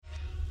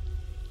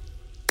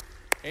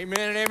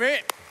Amen and amen.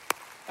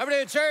 Every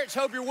day at church,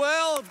 hope you're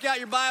well. If you got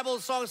your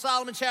Bibles, Song of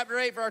Solomon, chapter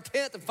 8 for our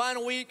 10th and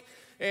final week.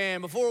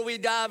 And before we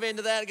dive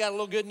into that, I got a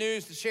little good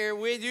news to share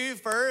with you.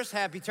 First,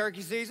 happy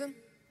turkey season.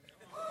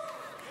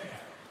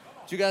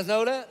 Did you guys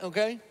know that?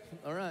 Okay.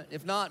 All right.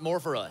 If not, more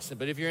for us.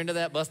 But if you're into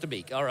that, bust a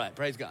beak. All right.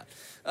 Praise God.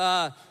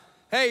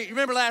 Hey, you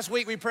remember last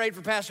week we prayed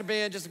for Pastor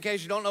Ben, just in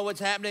case you don't know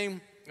what's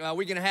happening. A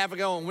week and a half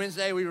ago on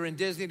Wednesday, we were in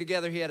Disney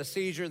together. He had a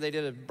seizure. They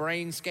did a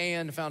brain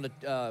scan, found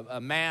a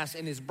mass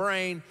in his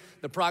brain.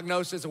 The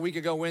prognosis a week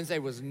ago Wednesday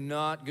was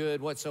not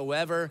good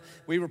whatsoever.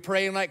 We were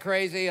praying like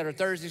crazy at our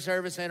Thursday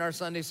service and our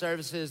Sunday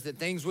services that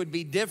things would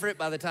be different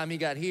by the time he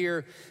got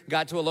here,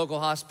 got to a local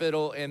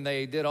hospital, and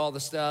they did all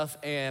the stuff.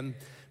 And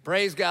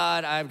praise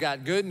God, I've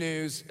got good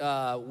news.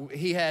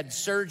 He had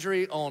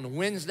surgery on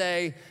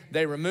Wednesday.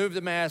 They removed the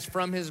mass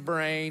from his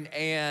brain,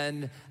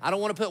 and I don't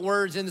want to put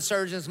words in the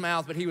surgeon's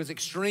mouth, but he was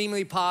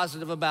extremely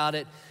positive about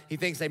it. He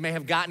thinks they may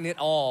have gotten it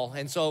all.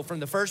 And so from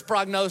the first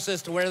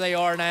prognosis to where they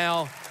are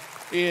now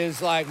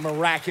is like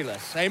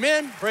miraculous.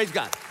 Amen? Praise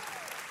God.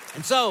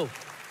 And so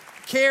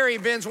Carrie,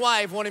 Ben's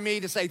wife, wanted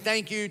me to say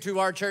thank you to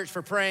our church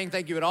for praying.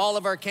 Thank you at all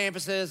of our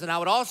campuses. And I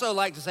would also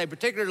like to say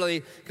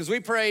particularly, because we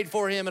prayed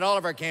for him at all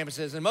of our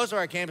campuses, and most of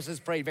our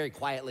campuses prayed very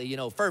quietly,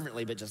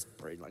 fervently, but just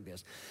prayed like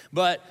this.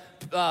 But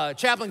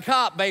Chaplain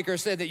Cop Baker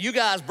said that you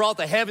guys brought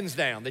the heavens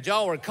down, that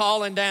y'all were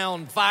calling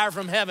down fire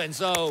from heaven.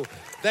 So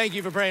thank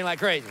you for praying like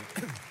crazy.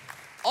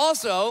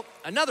 Also,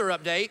 another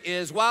update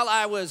is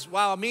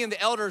while me and the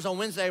elders on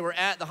Wednesday were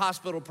at the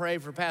hospital praying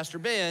for Pastor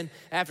Ben,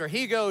 after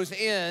he goes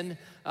in,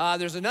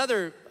 there's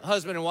another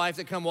husband and wife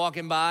that come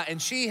walking by,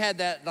 and she had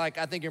that, like,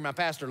 I think you're my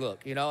pastor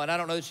look, and I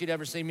don't know that she'd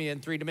ever seen me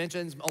in 3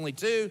 dimensions, only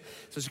 2.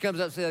 So she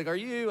comes up and says, like, are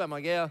you? I'm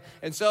like, yeah.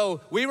 And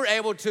so we were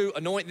able to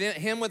anoint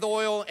him with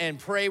oil and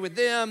pray with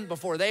them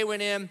before they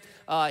went in.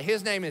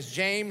 His name is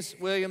James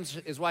Williams.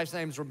 His wife's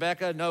name is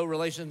Rebecca. No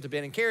relation to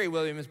Ben and Carrie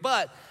Williams,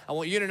 but I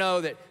want you to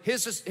know that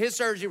his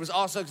surgery was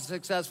also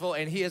successful,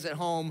 and he is at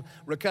home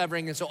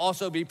recovering, and so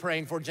also be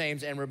praying for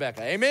James and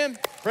Rebecca. Amen?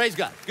 Praise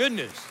God. Good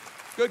news.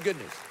 Good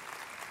news.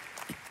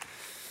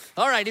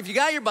 All right, if you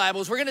got your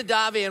Bibles, we're going to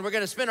dive in. We're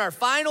going to spend our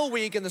final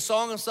week in the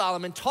Song of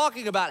Solomon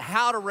talking about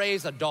how to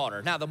raise a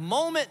daughter. Now, the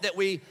moment that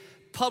we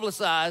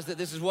publicized that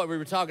this is what we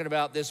were talking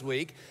about this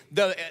week,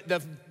 the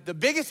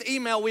biggest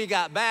email we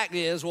got back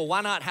is, well,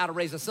 why not how to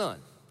raise a son?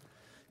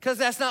 Because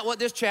that's not what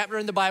this chapter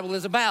in the Bible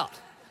is about.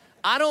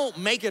 I don't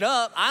make it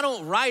up. I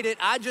don't write it.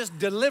 I just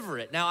deliver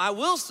it. Now, I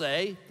will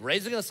say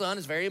raising a son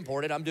is very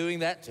important. I'm doing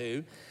that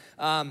too.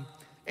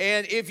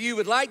 And if you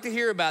would like to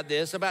hear about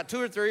this, about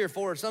 2 or 3 or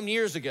 4, some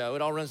years ago,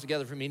 it all runs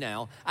together for me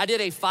now, I did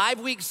a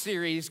 5-week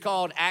series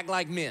called Act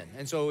Like Men.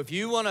 And so if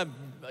you want a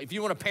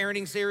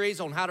parenting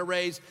series on how to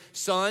raise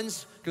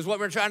sons, because what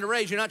we're trying to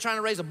raise, you're not trying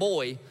to raise a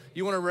boy,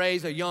 you want to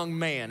raise a young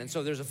man. And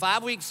so there's a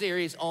 5-week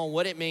series on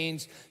what it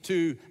means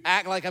to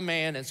act like a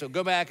man. And so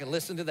go back and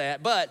listen to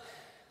that. But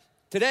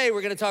today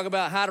we're going to talk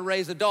about how to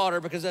raise a daughter,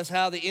 because that's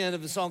how the end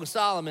of the Song of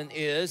Solomon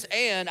is.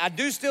 And I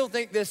do still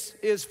think this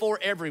is for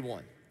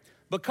everyone,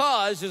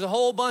 because there's a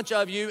whole bunch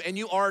of you and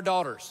you are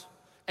daughters.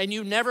 And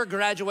you never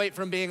graduate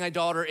from being a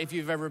daughter if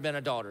you've ever been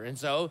a daughter. And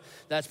so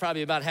that's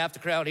probably about half the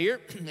crowd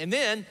here. And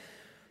then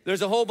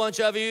there's a whole bunch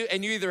of you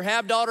and you either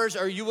have daughters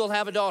or you will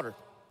have a daughter.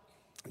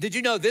 Did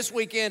you know this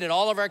weekend at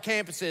all of our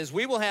campuses,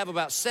 we will have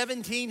about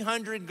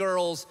 1,700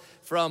 girls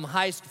from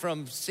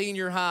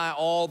senior high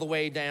all the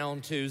way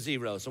down to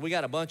 0. So we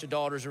got a bunch of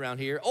daughters around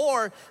here.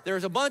 Or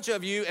there's a bunch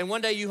of you and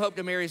one day you hope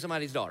to marry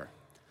somebody's daughter.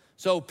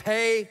 So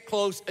pay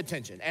close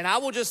attention. And I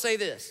will just say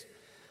this.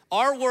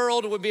 Our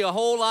world would be a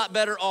whole lot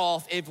better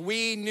off if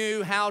we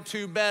knew how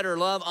to better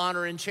love,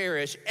 honor, and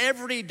cherish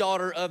every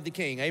daughter of the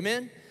King.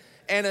 Amen?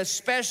 And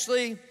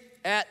especially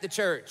at the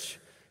church.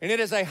 And it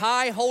is a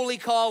high, holy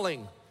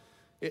calling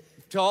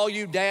to all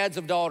you dads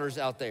of daughters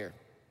out there.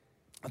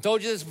 I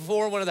told you this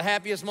before. One of the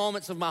happiest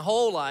moments of my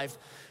whole life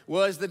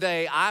was the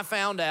day I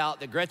found out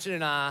that Gretchen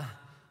and I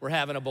were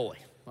having a boy.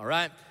 All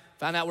right?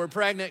 Found out we're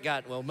pregnant,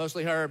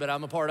 mostly her, but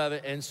I'm a part of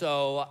it. And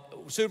so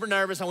super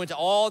nervous. I went to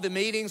all the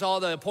meetings,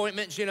 all the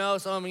appointments, some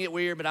of them get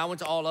weird, but I went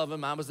to all of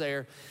them. I was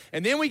there.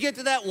 And then we get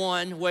to that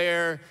one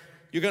where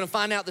you're going to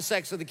find out the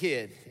sex of the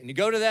kid. And you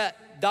go to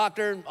that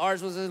doctor.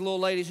 Ours was a little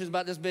lady. She was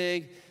about this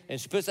big. And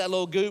she puts that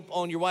little goop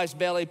on your wife's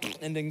belly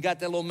and then got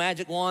that little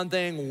magic wand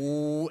thing.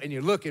 Ooh, and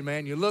you're looking,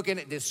 man. You're looking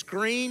at this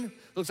screen.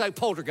 Looks like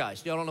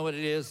Poltergeist. Y'all don't know what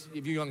it is.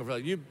 If you're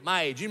younger,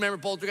 my age, you remember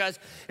Poltergeist?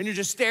 And you're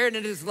just staring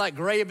at this like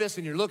gray abyss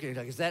and you're looking.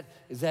 You're like,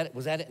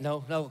 was that it?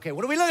 No. Okay,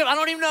 what are we looking at? I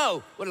don't even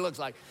know what it looks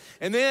like.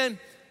 And then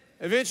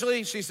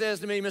eventually she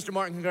says to me, Mr.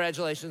 Martin,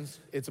 congratulations,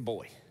 it's a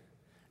boy.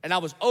 And I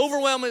was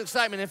overwhelmed with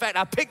excitement. In fact,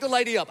 I picked the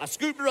lady up. I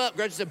scooped her up.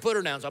 Gretchen said, put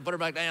her down. So I put her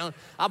back down.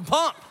 I'm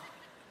pumped.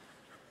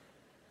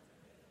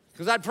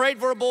 Because I'd prayed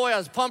for a boy. I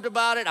was pumped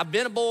about it. I've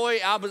been a boy.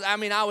 I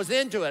was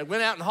into it.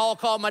 Went out in the hall,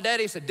 called my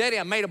daddy, said, Daddy,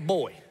 I made a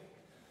boy.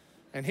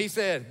 And he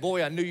said,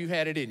 boy, I knew you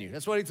had it in you.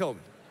 That's what he told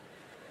me.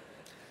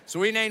 So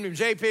we named him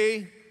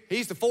JP.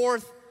 He's the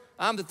 4th.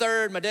 I'm the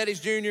 3rd. My daddy's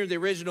junior. The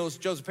original is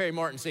Joseph Perry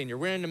Martin Sr.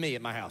 We're into me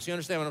at my house. You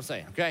understand what I'm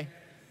saying, okay?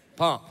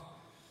 Pump.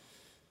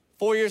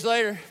 4 years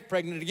later,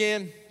 pregnant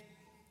again,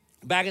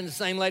 back in the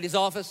same lady's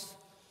office.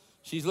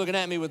 She's looking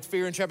at me with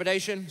fear and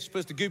trepidation. She's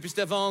put the goopy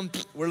stuff on.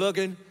 We're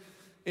looking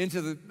into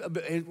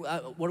the,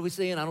 what are we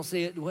seeing? I don't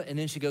see it. And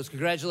then she goes,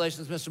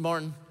 congratulations, Mr.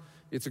 Martin.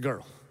 It's a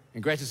girl.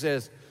 And Gretchen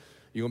says,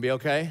 you gonna be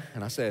okay?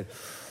 And I said,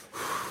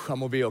 I'm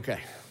gonna be okay.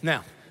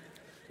 Now,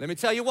 let me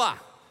tell you why.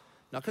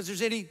 Not because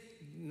there's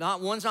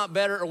one's not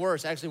better or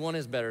worse. Actually, one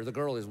is better. The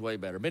girl is way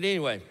better. But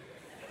anyway,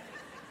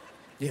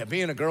 yeah,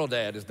 being a girl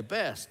dad is the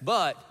best.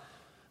 But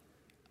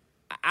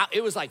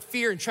it was like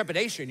fear and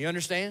trepidation, you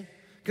understand?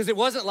 Because it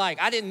wasn't like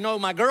I didn't know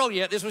my girl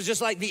yet. This was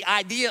just like the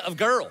idea of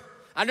girl.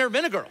 I've never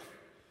been a girl.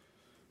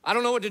 I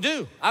don't know what to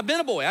do. I've been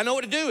a boy. I know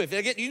what to do. If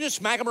you just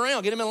smack them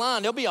around, get them in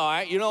line, they'll be all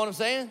right. You know what I'm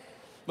saying?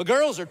 But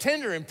girls are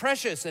tender and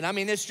precious. And I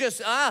mean, it's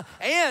just,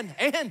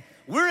 and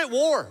we're at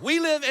war. We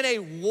live in a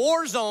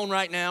war zone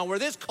right now where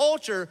this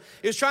culture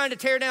is trying to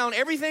tear down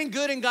everything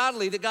good and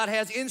godly that God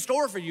has in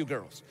store for you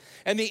girls.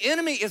 And the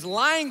enemy is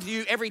lying to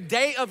you every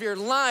day of your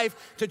life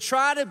to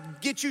try to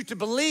get you to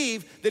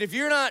believe that if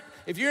you're not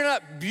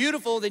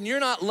beautiful, then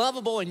you're not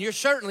lovable and you're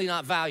certainly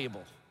not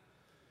valuable.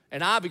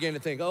 And I began to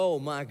think, oh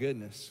my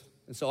goodness.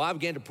 And so I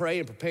began to pray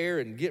and prepare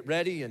and get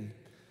ready. And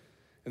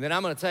then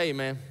I'm gonna tell you,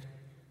 man,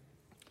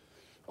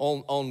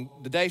 on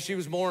the day she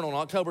was born, on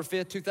October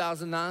 5th,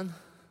 2009,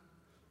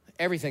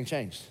 everything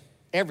changed.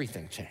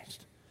 Everything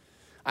changed.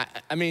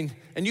 I mean,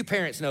 and you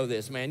parents know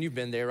this, man. You've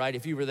been there, right?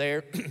 If you were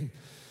there.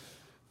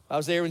 I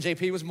was there when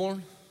JP was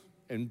born,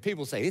 and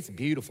people say, it's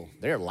beautiful.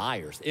 They're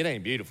liars. It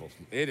ain't beautiful.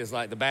 It is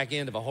like the back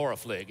end of a horror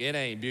flick. It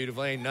ain't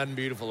beautiful. Ain't nothing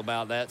beautiful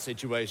about that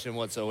situation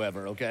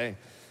whatsoever, okay?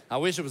 I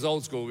wish it was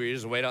old school where you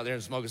just wait out there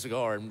and smoke a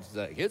cigar and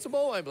say, it's a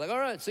boy. I'd be like, all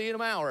right, see you in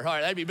an hour. All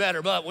right, that'd be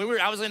better. But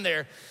I was in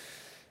there,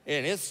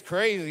 and it's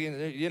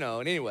crazy, you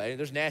know. And anyway,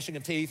 there's gnashing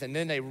of teeth, and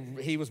then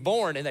he was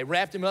born, and they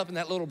wrapped him up in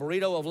that little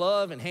burrito of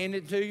love and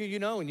handed it to you, you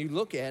know, and you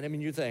look at him,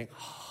 and you think,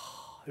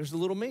 oh, there's the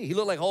little me. He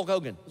looked like Hulk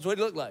Hogan. That's what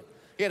he looked like.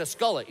 He had a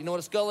skullet. You know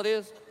what a skullet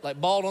is? Like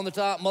bald on the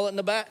top, mullet in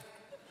the back.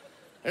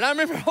 And I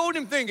remember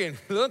holding him thinking,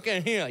 look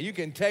at him. You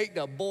can take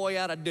the boy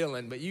out of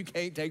Dylan, but you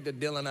can't take the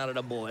Dylan out of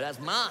the boy. That's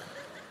mine.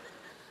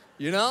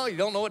 You know, you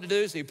don't know what to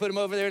do, so you put him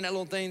over there in that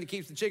little thing that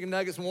keeps the chicken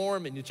nuggets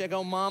warm, and you check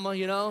on mama,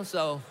 you know,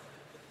 so.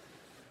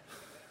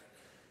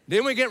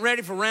 Then we get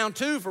ready for round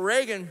 2 for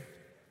Reagan.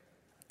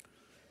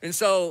 And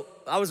so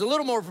I was a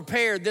little more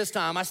prepared this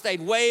time. I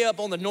stayed way up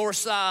on the north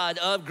side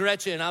of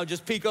Gretchen. I would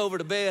just peek over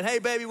to bed. Hey,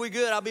 baby, we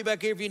good? I'll be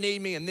back here if you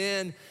need me. And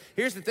then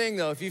here's the thing,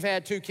 though. If you've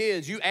had 2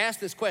 kids, you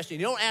ask this question.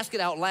 You don't ask it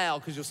out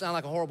loud because you'll sound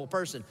like a horrible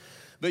person.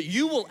 But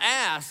you will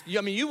ask,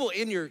 I mean, you will,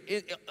 in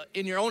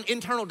your own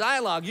internal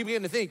dialogue, you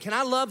begin to think, can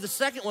I love the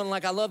second one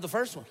like I love the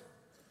first one?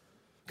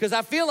 Because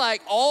I feel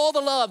like all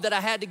the love that I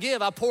had to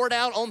give, I poured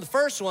out on the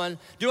first one.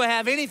 Do I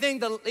have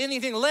anything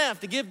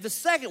left to give the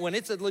second one?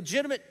 It's a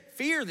legitimate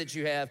fear that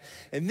you have.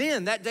 And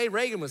then that day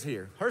Reagan was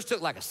here. Hers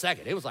took like a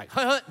second. It was like,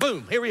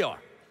 boom, here we are.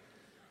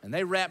 And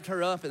they wrapped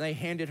her up and they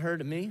handed her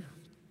to me.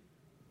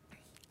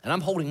 And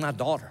I'm holding my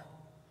daughter.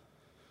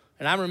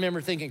 And I remember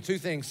thinking 2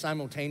 things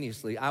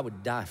simultaneously. I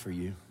would die for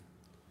you,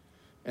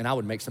 and I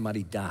would make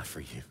somebody die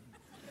for you.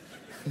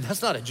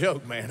 That's not a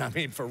joke, man. I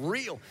mean, for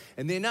real.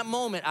 And then in that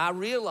moment, I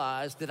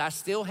realized that I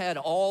still had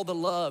all the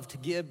love to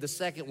give the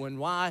second one.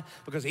 Why?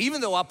 Because even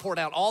though I poured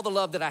out all the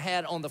love that I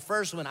had on the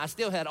first one, I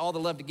still had all the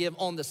love to give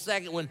on the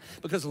second one,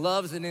 because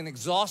love is an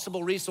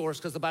inexhaustible resource,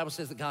 because the Bible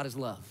says that God is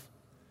love.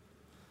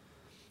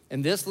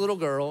 And this little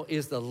girl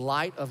is the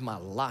light of my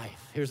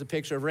life. Here's a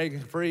picture of Reagan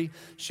Capri.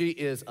 She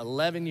is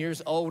 11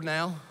 years old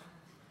now.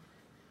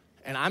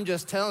 And I'm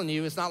just telling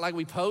you, it's not like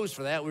we posed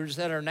for that. We were just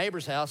at our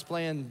neighbor's house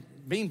playing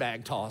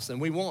beanbag toss, and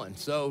we won.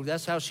 So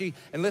that's how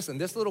and listen,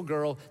 this little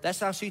girl, that's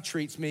how she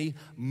treats me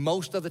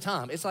most of the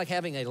time. It's like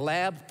having a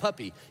lab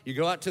puppy. You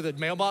go out to the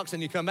mailbox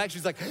and you come back,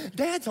 she's like,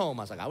 Dad's home.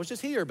 I was like, I was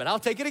just here, but I'll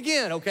take it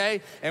again,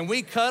 okay? And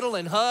we cuddle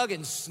and hug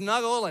and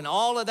snuggle and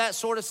all of that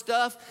sort of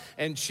stuff.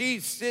 And she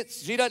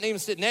doesn't even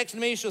sit next to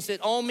me. She'll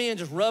sit on me and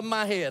just rub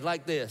my head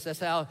like this. That's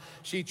how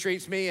she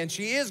treats me. And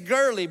she is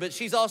girly, but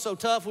she's also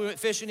tough. We went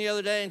fishing the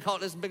other day and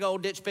caught this big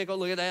old ditch pickle.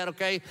 Look at that,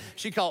 okay?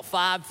 She caught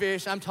 5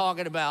 fish. I'm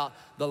talking about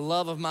the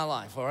love of my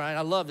life, all right?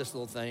 I love this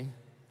little thing.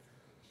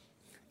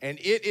 And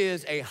it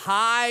is a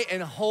high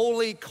and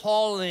holy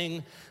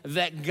calling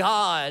that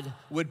God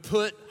would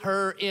put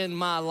her in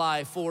my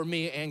life for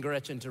me and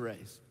Gretchen to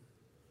raise.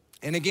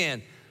 And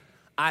again,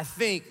 I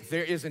think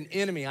there is an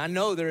enemy. I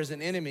know there is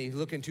an enemy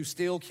looking to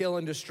steal, kill,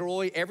 and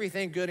destroy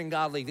everything good and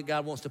godly that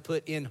God wants to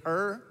put in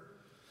her.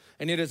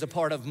 And it is a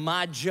part of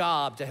my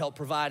job to help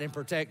provide and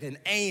protect and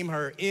aim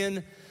her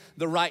in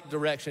the right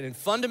direction. And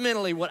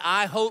fundamentally, what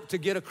I hope to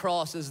get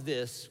across is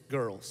this,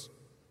 girls,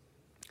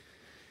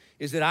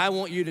 is that I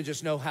want you to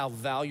just know how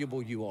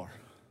valuable you are.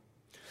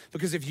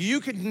 Because if you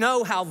could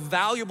know how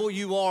valuable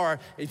you are,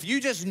 if you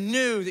just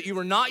knew that you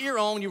were not your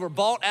own, you were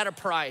bought at a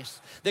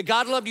price, that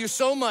God loved you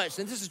so much,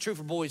 and this is true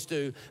for boys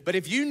too, but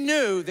if you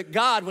knew that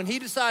God, when he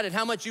decided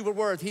how much you were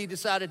worth, he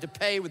decided to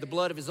pay with the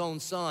blood of his own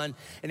son,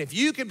 and if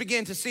you could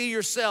begin to see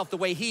yourself the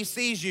way he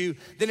sees you,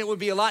 then it would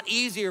be a lot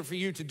easier for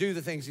you to do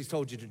the things he's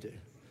told you to do.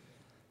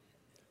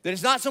 That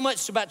it's not so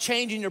much about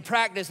changing your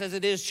practice as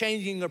it is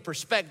changing your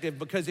perspective,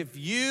 because if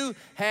you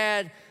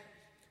had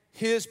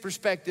his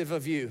perspective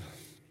of you,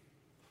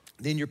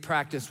 then your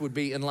practice would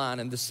be in line.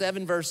 And the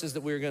 7 verses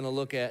that we're gonna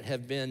look at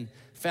have been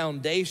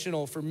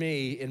foundational for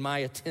me in my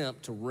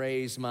attempt to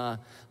raise my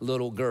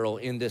little girl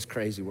in this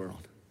crazy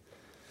world.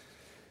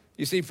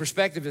 You see,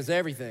 perspective is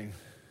everything.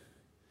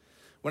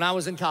 When I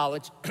was in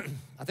college,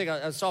 I think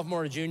I was a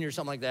sophomore or junior or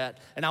something like that,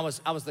 and I was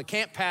the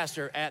camp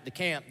pastor at the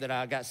camp that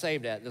I got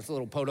saved at, this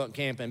little podunk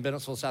camp in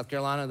Bennettsville, South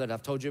Carolina that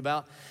I've told you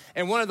about.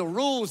 And one of the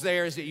rules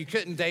there is that you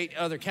couldn't date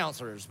other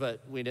counselors,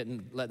 but we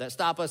didn't let that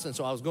stop us. And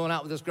so I was going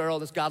out with this girl,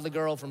 this godly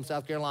girl from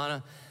South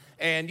Carolina,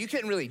 and you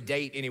couldn't really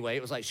date anyway.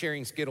 It was like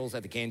sharing Skittles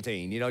at the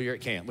canteen. You know, you're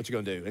at camp, what you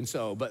gonna do? And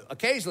so, but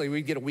occasionally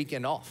we'd get a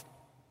weekend off.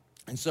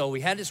 And so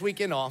we had this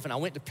weekend off, and I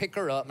went to pick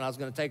her up, and I was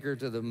gonna take her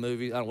to the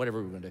movie, I don't know, whatever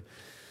we were gonna do.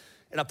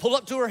 And I pull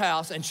up to her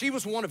house, and she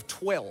was one of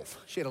 12.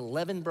 She had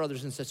 11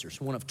 brothers and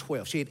sisters, one of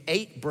 12. She had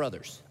 8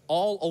 brothers,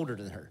 all older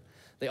than her.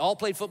 They all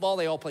played football.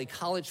 They all played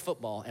college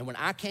football. And when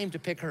I came to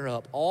pick her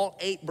up, all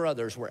 8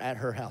 brothers were at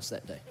her house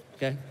that day,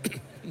 okay?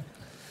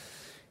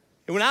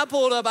 And when I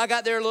pulled up, I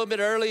got there a little bit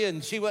early,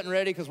 and she wasn't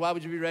ready, because why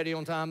would you be ready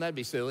on time? That'd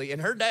be silly. And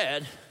her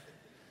dad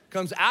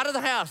comes out of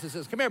the house and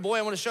says, come here, boy,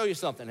 I want to show you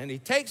something. And he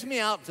takes me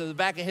out to the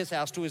back of his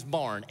house to his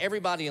barn.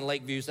 Everybody in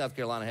Lakeview, South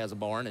Carolina has a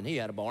barn, and he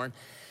had a barn.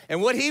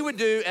 And what he would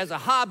do as a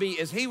hobby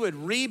is he would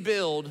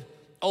rebuild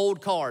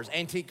old cars,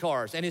 antique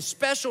cars. And his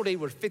specialty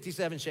was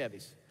 57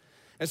 Chevys.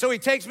 And so he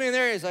takes me in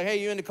there, he's like, hey,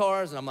 you into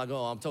cars? And I'm like,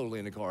 oh, I'm totally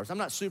into cars. I'm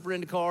not super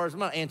into cars, I'm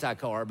not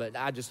anti-car, but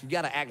you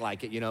gotta act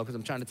like it, you know, because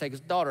I'm trying to take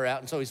his daughter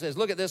out. And so he says,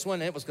 look at this one,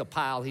 and it was a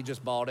pile, he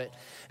just bought it.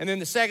 And then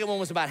the second one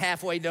was about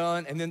halfway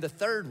done, and then the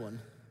third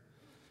one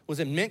was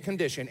in mint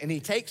condition, and he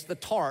takes the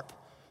tarp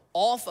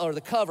off, or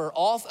the cover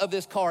off of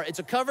this car. It's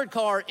a covered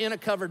car in a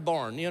covered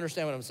barn. You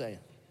understand what I'm saying?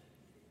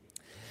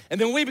 And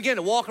then we begin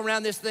to walk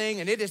around this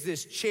thing, and it is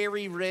this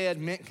cherry red,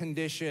 mint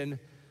condition,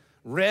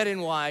 red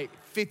and white,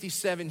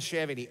 57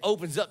 Chevy. And he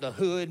opens up the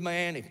hood,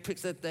 man. He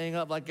picks that thing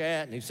up like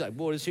that, and he's like,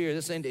 boy, this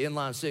ain't the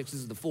inline 6.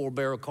 This is the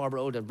 4-barrel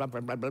carburetor,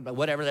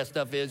 whatever that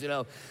stuff is, you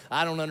know.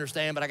 I don't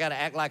understand, but I got to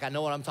act like I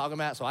know what I'm talking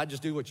about, so I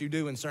just do what you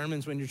do in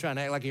sermons when you're trying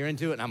to act like you're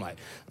into it. And I'm like,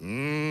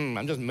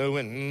 I'm just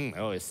moving.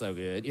 Oh, it's so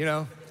good, you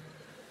know.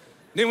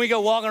 Then we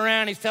go walking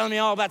around, he's telling me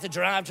all about the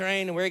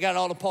drivetrain and where he got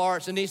all the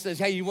parts, and he says,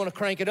 hey, you want to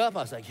crank it up?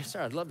 I was like, yes,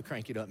 sir, I'd love to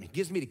crank it up. And he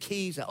gives me the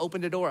keys, I open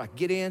the door, I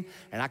get in,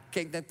 and I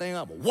kick that thing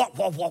up, whoop,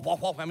 whoop, whoop,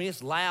 whoop, whoop. I mean,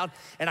 it's loud,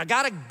 and I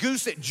got to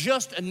goose it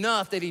just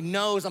enough that he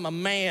knows I'm a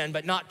man,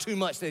 but not too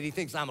much that he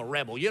thinks I'm a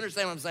rebel. You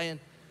understand what I'm saying?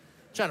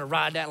 Trying to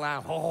ride that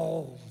line,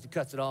 he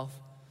cuts it off.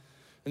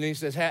 And then he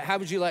says, how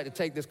would you like to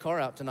take this car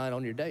out tonight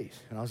on your date?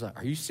 And I was like,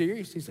 are you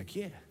serious? He's like,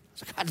 yeah. I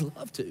was like, I'd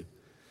love to.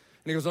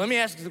 And he goes, well, let me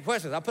ask you some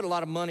questions. I put a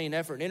lot of money and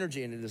effort and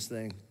energy into this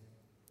thing.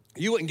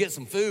 You wouldn't get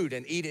some food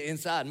and eat it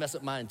inside and mess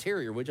up my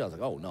interior, would you? I was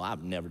like, oh, no,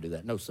 I'd never do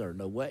that. No, sir,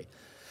 no way.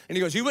 And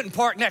he goes, you wouldn't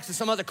park next to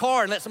some other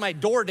car and let somebody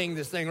door ding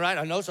this thing, right?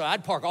 I know, sir.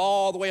 I'd park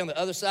all the way on the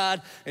other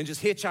side and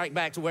just hitchhike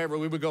back to wherever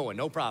we were going.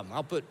 No problem.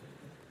 I'll put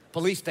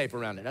police tape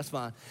around it. That's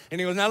fine.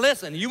 And he goes, now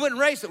listen, you wouldn't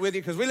race it with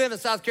you because we live in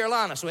South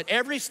Carolina. So at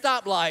every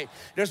stoplight,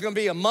 there's going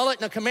to be a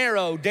mullet and a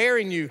Camaro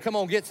daring you. Come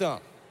on, get some.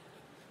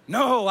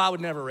 No, I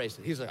would never race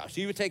it. He's like, oh,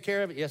 so you would take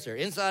care of it? Yes, sir.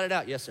 Inside it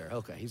out? Yes, sir.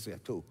 Okay, he's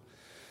like, cool.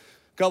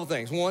 Couple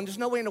things. One, there's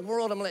no way in the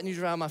world I'm letting you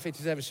drive my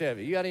 57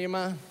 Chevy. You out of your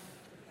mind?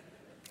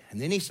 And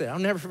then he said, I'll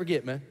never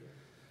forget, man.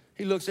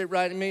 He looks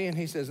right at me and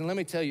he says, and let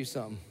me tell you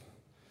something.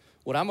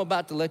 What I'm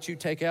about to let you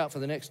take out for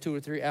the next 2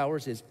 or 3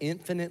 hours is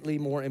infinitely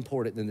more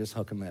important than this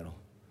hunk of metal.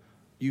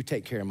 You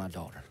take care of my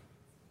daughter.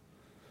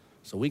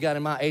 So we got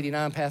in my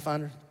 89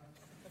 Pathfinder.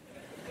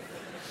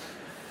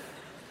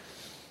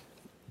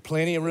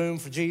 Plenty of room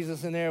for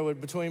Jesus in there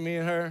between me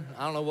and her.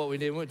 I don't know what we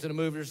did. We went to the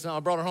movie or something. I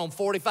brought her home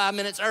 45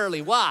 minutes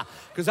early. Why?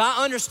 Because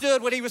I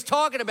understood what he was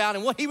talking about,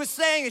 and what he was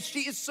saying is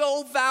she is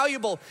so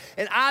valuable.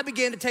 And I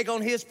began to take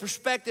on his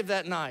perspective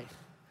that night.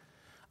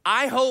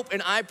 I hope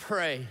and I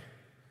pray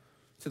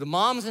to the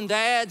moms and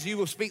dads, you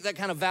will speak that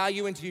kind of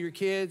value into your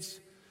kids.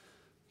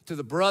 To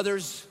the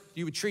brothers,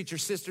 you would treat your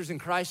sisters in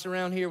Christ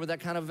around here with that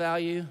kind of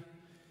value.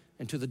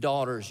 And to the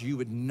daughters, you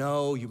would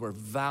know you were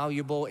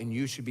valuable and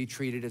you should be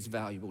treated as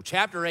valuable.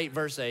 Chapter 8,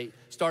 verse 8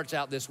 starts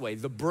out this way.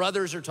 The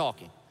brothers are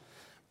talking.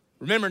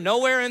 Remember,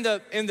 nowhere in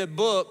the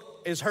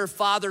book is her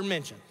father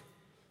mentioned.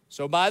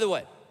 So by the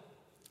way,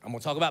 I'm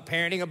gonna talk about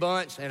parenting a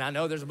bunch, and I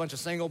know there's a bunch of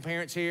single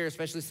parents here,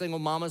 especially single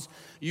mamas.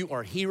 You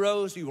are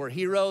heroes, you are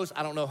heroes.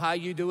 I don't know how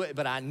you do it,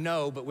 but I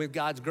know, but with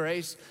God's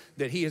grace,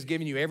 that he has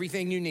given you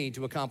everything you need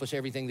to accomplish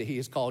everything that he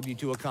has called you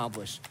to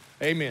accomplish.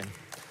 Amen.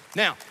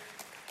 Now,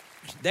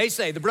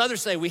 the brothers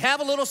say, we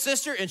have a little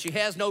sister and she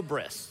has no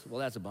breasts.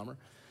 Well, that's a bummer.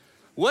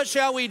 What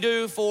shall we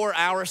do for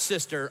our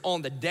sister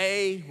on the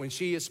day when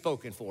she is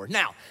spoken for?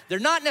 Now, they're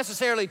not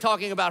necessarily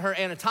talking about her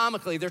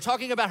anatomically. They're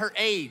talking about her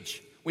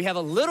age. We have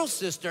a little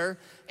sister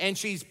and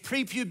she's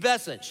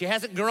prepubescent. She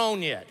hasn't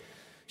grown yet.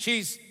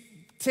 She's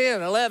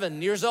 10,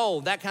 11 years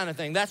old, that kind of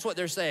thing. That's what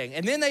they're saying.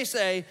 And then they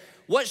say,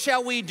 what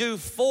shall we do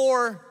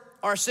for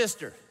our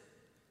sister?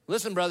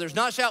 Listen, brothers,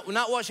 not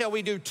what shall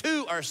we do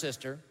to our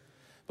sister,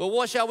 but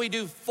what shall we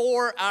do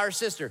for our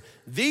sister?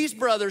 These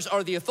brothers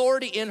are the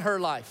authority in her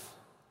life.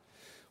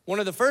 One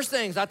of the first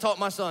things I taught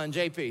my son,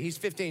 JP, he's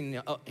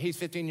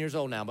 15 years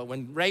old now, but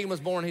when Reagan was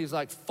born, he was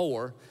like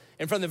 4.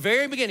 And from the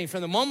very beginning,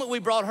 from the moment we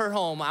brought her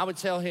home, I would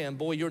tell him,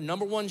 boy, your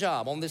number one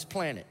job on this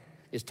planet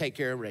is take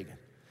care of Reagan.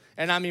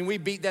 And I mean, we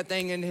beat that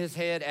thing into his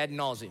head ad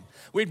nauseum.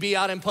 We'd be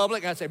out in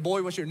public, and I'd say,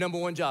 boy, what's your number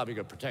one job? He'd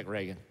go, protect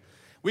Reagan.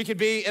 We could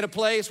be at a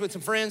place with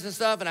some friends and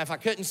stuff, and if I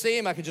couldn't see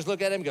him, I could just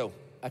look at him and go,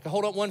 I could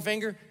hold up one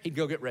finger, he'd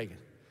go get Reagan.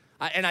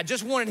 And I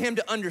just wanted him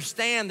to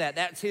understand that.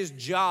 That's his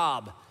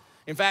job.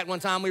 In fact, one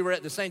time we were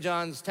at the St.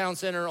 John's Town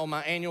Center on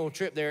my annual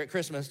trip there at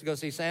Christmas to go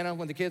see Santa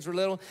when the kids were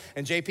little,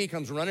 and JP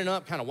comes running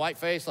up, kind of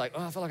white-faced, like,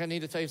 oh, I feel like I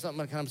need to tell you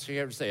something, but I'm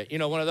scared to say it. You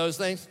know, one of those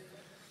things?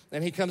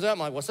 And he comes up, I'm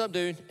like, what's up,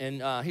 dude?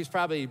 And he's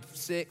probably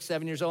 6,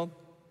 7 years old.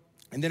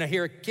 And then I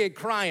hear a kid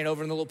crying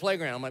over in the little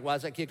playground. I'm like, why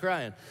is that kid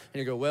crying? And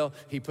he go, well,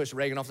 he pushed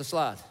Reagan off the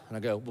slide. And I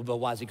go, well, but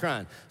why is he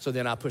crying? So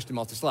then I pushed him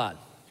off the slide.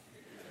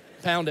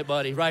 Pound it,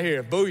 buddy, right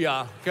here.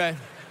 Booyah, okay?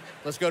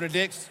 Let's go to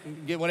Dick's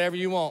and get whatever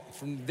you want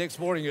from Dick's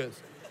Sporting Goods.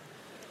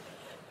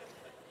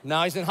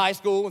 Now he's in high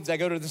school. They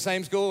go to the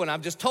same school, and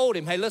I've just told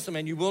him, hey, listen,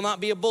 man, you will not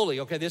be a bully,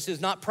 okay? This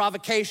is not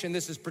provocation.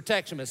 This is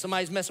protection. If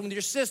somebody's messing with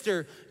your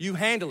sister, you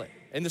handle it.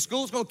 And the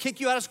school's going to kick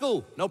you out of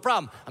school. No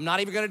problem. I'm not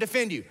even going to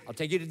defend you. I'll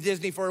take you to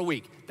Disney for a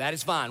week. That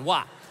is fine.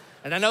 Why?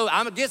 And I know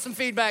I'm going to get some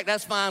feedback.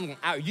 That's fine.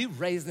 Are you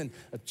raising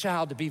a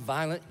child to be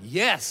violent?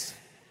 Yes.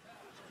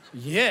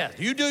 Yeah.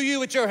 You do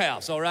you at your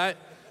house, all right?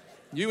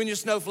 You and your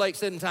snowflake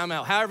sit in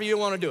timeout. However you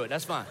want to do it.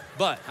 That's fine.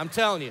 But I'm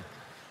telling you,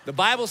 the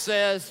Bible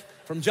says,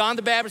 from John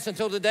the Baptist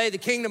until today, the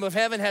kingdom of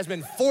heaven has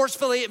been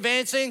forcefully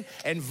advancing,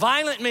 and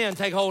violent men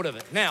take hold of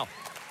it. Now,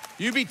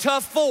 you be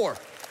tough for.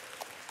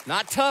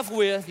 Not tough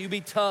with, you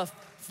be tough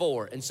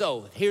for. And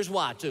so, here's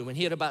why, too. When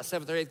he hit about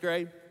 7th or 8th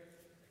grade,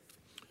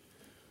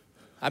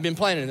 I've been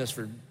planning this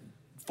for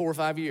 4 or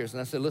 5 years.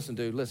 And I said, listen,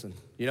 dude, listen.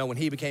 You know, when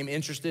he became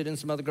interested in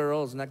some other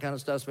girls and that kind of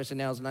stuff, especially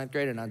now as a 9th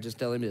grader, and I just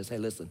tell him this, hey,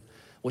 listen,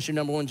 what's your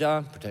number one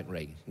job? Protect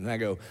Reagan. And I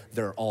go,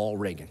 they're all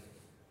Reagan.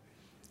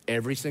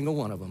 Every single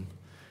one of them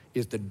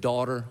is the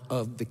daughter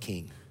of the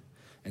king.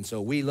 And so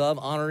we love,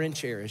 honor, and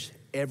cherish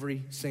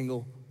every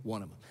single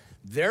one of them.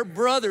 Their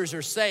brothers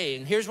are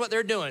saying, here's what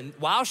they're doing.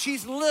 While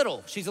she's a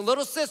little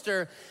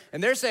sister,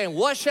 and they're saying,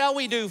 what shall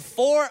we do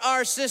for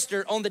our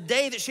sister on the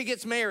day that she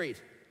gets married?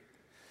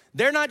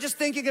 They're not just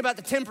thinking about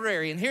the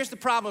temporary. And here's the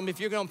problem if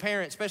you're going to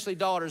parent, especially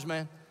daughters,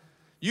 man.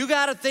 You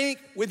got to think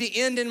with the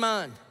end in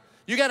mind.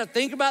 You got to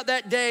think about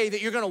that day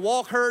that you're going to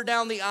walk her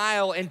down the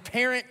aisle and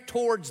parent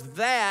towards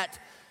that.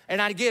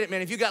 And I get it,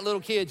 man. If you got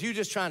little kids, you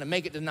just trying to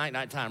make it to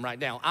night time right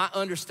now. I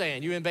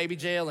understand. You in baby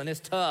jail and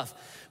it's tough.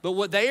 But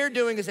what they are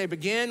doing is they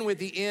begin with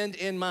the end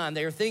in mind.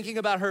 They are thinking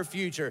about her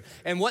future.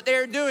 And what they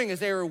are doing is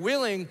they are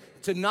willing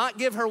to not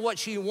give her what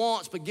she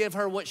wants, but give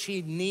her what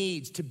she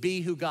needs to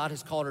be who God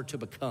has called her to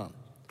become.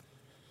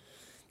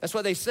 That's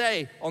what they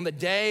say on the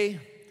day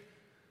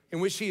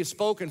in which she is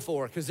spoken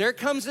for. Because there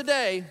comes a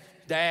day,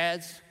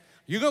 dads,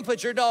 you're going to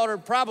put your daughter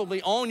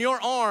probably on your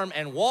arm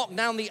and walk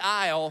down the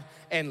aisle,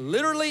 and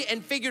literally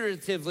and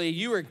figuratively,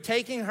 you are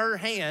taking her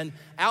hand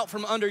out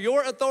from under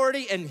your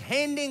authority and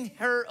handing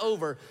her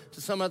over to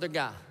some other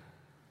guy.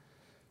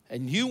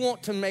 And you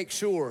want to make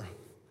sure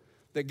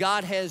that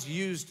God has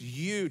used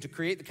you to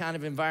create the kind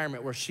of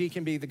environment where she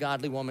can be the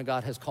godly woman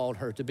God has called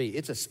her to be.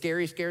 It's a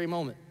scary, scary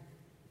moment.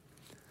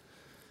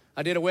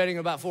 I did a wedding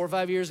about 4 or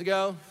 5 years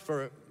ago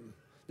for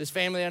this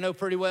family I know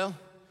pretty well.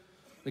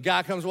 The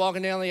guy comes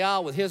walking down the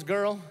aisle with his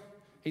girl.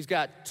 He's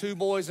got 2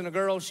 boys and a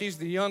girl. She's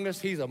the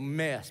youngest. He's a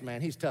mess, man.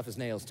 He's tough as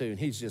nails, too. And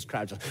he's just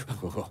crying,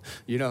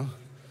 you know.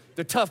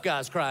 The tough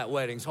guys cry at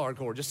weddings,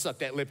 hardcore. Just suck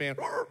that lip in.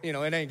 You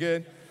know, it ain't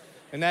good.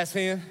 And that's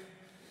him.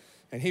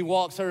 And he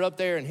walks her up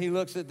there, and he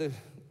looks at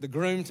the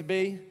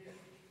groom-to-be.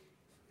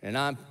 And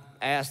I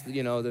asked,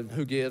 you know,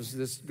 who gives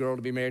this girl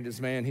to be married to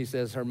this man. He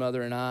says, her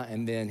mother and I.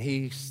 And then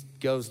he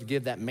goes to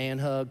give that man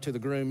hug to the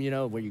groom, you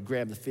know, where you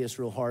grab the fist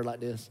real hard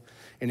like this.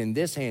 And in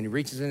this hand, he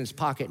reaches in his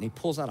pocket, and he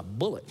pulls out a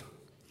bullet.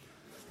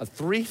 A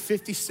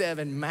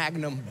 .357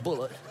 Magnum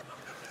bullet.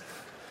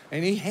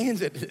 And he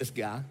hands it to this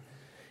guy.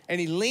 And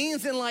he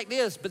leans in like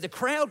this, but the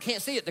crowd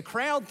can't see it. The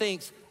crowd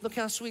thinks, look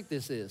how sweet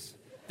this is.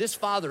 This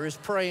father is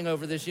praying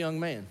over this young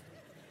man.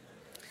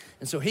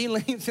 And so he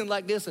leans in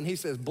like this and he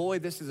says, boy,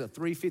 this is a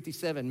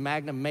 .357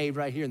 Magnum made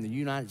right here in the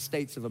United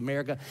States of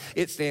America.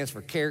 It stands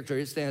for character,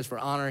 it stands for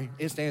honor,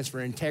 it stands for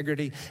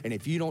integrity. And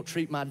if you don't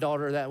treat my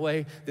daughter that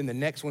way, then the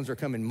next ones are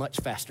coming much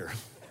faster.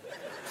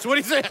 That's what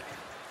he said.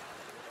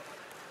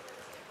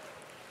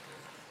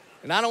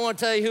 And I don't want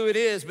to tell you who it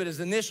is, but his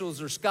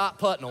initials are Scott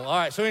Putnell. All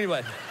right, so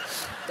anyway,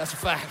 that's a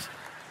fact.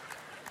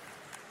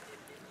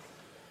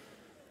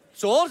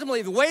 So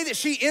ultimately, the way that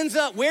she ends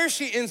up, where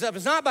she ends up,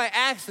 is not by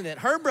accident.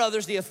 Her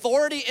brothers, the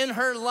authority in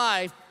her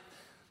life,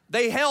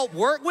 they help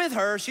work with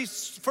her.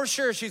 For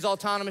sure, she's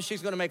autonomous.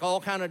 She's going to make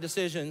all kinds of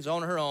decisions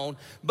on her own.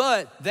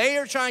 But they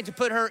are trying to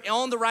put her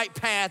on the right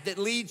path that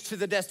leads to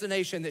the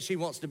destination that she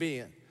wants to be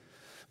in.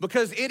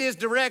 Because it is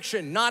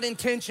direction, not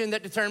intention,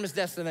 that determines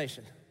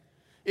destination.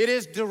 It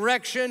is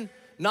direction,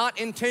 not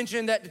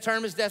intention, that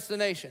determines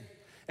destination.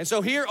 And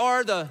so here's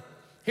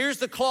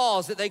the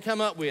clause that they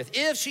come up with.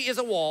 If she is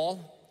a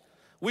wall,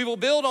 we will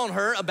build on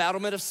her a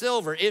battlement of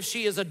silver. If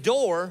she is a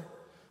door,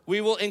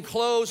 we will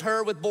enclose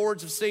her with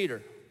boards of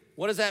cedar.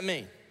 What does that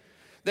mean?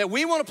 That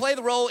we want to play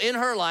the role in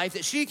her life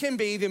that she can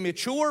be the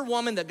mature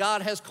woman that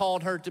God has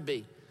called her to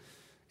be.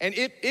 And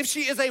if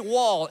she is a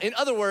wall, in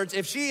other words,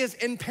 if she is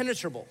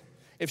impenetrable,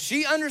 if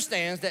she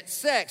understands that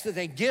sex is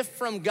a gift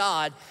from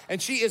God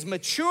and she is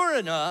mature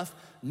enough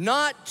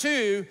not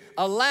to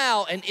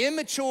allow an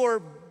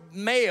immature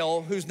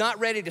male who's not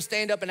ready to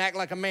stand up and act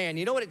like a man.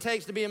 You know what it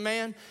takes to be a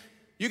man?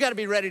 You got to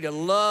be ready to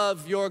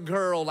love your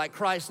girl like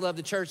Christ loved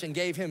the church and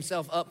gave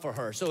himself up for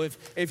her. So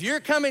if you're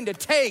coming to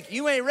take,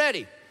 you ain't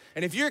ready.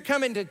 And if you're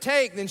coming to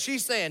take, then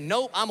she's saying,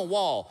 nope, I'm a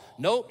wall.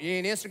 Nope, you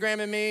ain't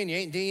Instagramming me and you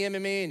ain't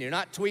DMing me and you're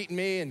not tweeting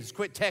me and just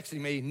quit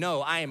texting me.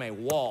 No, I am a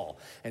wall.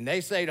 And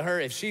they say to her,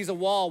 if she's a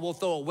wall, we'll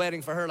throw a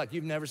wedding for her like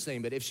you've never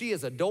seen. But if she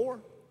is a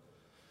door,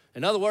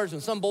 in other words,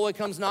 when some boy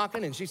comes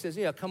knocking and she says,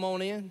 yeah, come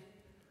on in.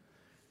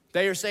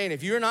 They are saying,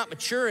 if you're not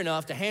mature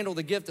enough to handle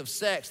the gift of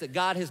sex that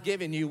God has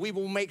given you, we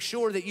will make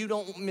sure that you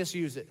don't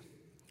misuse it.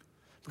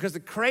 Because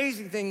the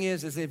crazy thing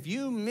is if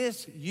you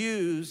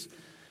misuse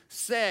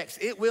sex,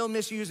 it will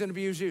misuse and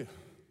abuse you.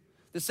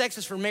 The sex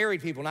is for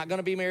married people, not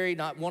gonna be married,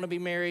 not wanna be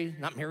married,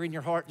 not married in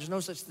your heart. There's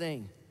no such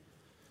thing.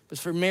 It's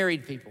for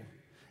married people.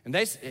 And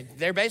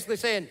they're basically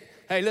saying,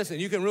 hey, listen,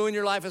 you can ruin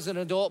your life as an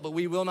adult, but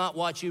we will not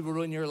watch you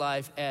ruin your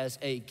life as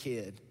a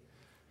kid.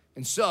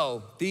 And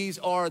so these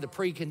are the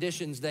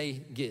preconditions they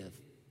give.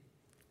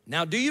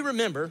 Now, do you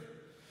remember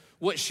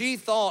what she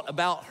thought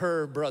about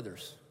her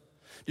brothers?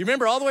 Do you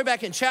remember all the way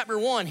back in chapter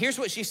 1? Here's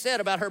what she said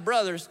about her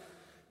brothers.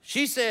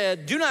 She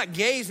said, do not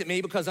gaze at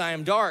me because I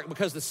am dark,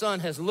 because the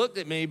sun has looked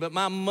at me, but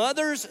my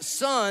mother's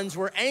sons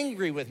were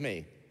angry with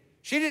me.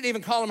 She didn't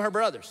even call them her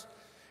brothers.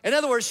 In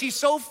other words, she's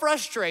so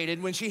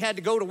frustrated when she had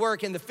to go to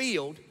work in the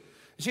field.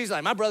 She's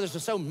like, my brothers are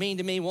so mean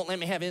to me, won't let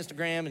me have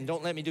Instagram and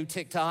don't let me do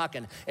TikTok,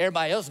 and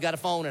everybody else got a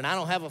phone and I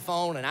don't have a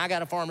phone, and I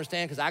got a farmer's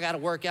stand because I got to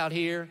work out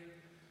here.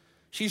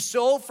 She's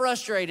so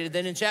frustrated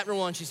that in chapter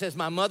 1, she says,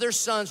 my mother's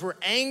sons were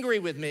angry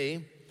with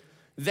me.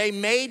 They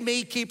made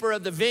me keeper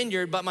of the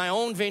vineyard, but my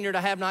own vineyard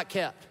I have not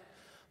kept.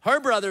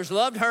 Her brothers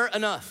loved her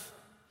enough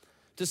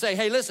to say,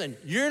 hey, listen,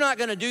 you're not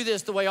gonna do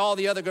this the way all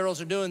the other girls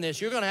are doing this.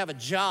 You're gonna have a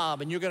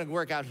job and you're gonna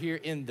work out here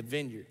in the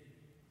vineyard.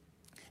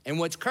 And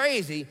what's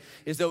crazy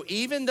is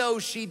even though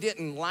she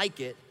didn't like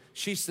it,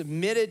 she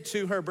submitted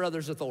to her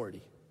brother's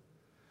authority.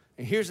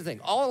 And here's the thing,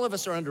 all of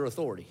us are under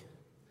authority.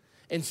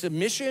 And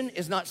submission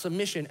is not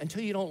submission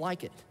until you don't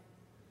like it.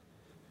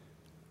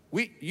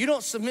 You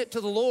don't submit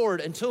to the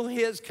Lord until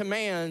his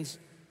commands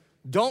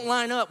don't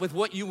line up with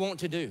what you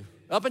want to do.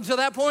 Up until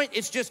that point,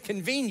 it's just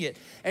convenient.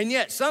 And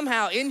yet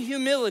somehow in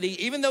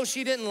humility, even though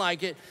she didn't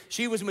like it,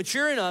 she was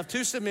mature enough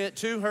to submit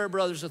to her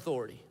brother's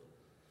authority.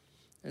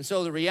 And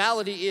so the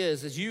reality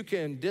is you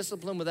can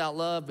discipline without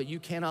love, but you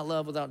cannot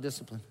love without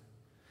discipline.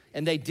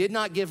 And they did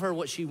not give her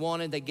what she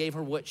wanted, they gave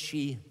her what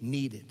she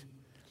needed.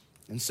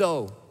 And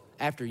so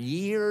after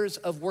years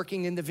of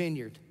working in the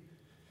vineyard,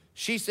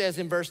 she says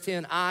in verse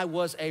 10, I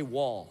was a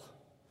wall.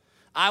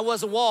 I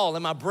was a wall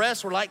and my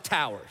breasts were like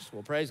towers.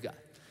 Well, praise God.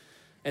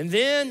 And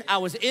then I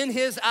was in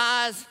his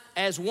eyes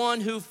as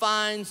one who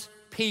finds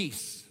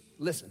peace.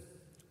 Listen,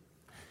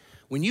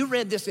 when you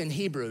read this in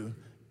Hebrew,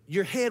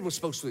 your head was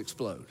supposed to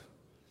explode.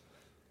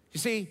 You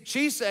see,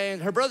 she's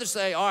saying, her brothers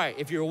say, all right,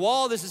 if you're a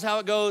wall, this is how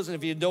it goes, and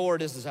if you're a door,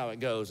 this is how it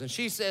goes. And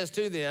she says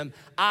to them,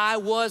 I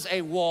was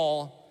a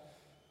wall,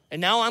 and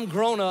now I'm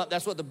grown up.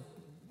 That's what the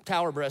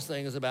tower breast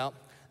thing is about.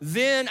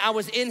 Then I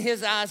was in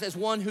his eyes as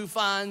one who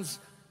finds,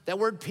 that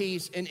word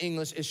peace in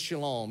English is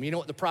shalom. You know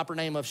what the proper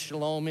name of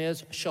shalom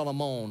is?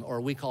 Shalomon,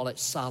 or we call it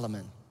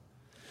Solomon.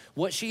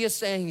 What she is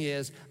saying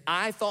is,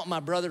 I thought my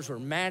brothers were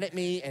mad at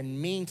me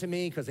and mean to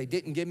me because they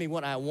didn't give me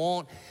what I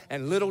want.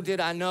 And little did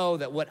I know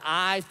that what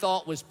I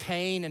thought was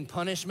pain and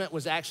punishment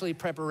was actually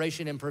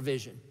preparation and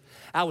provision.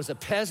 I was a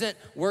peasant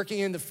working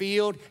in the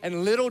field,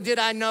 and little did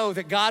I know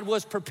that God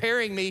was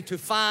preparing me to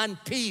find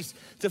peace,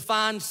 to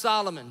find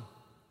Solomon.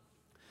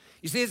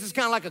 You see, this is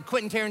kind of like a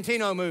Quentin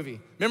Tarantino movie.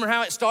 Remember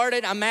how it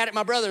started? I'm mad at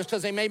my brothers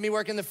because they made me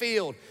work in the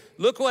field.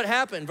 Look what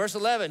happened. Verse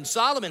 11,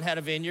 Solomon had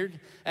a vineyard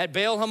at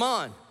Baal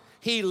Hamon.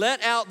 He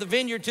let out the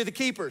vineyard to the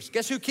keepers.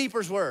 Guess who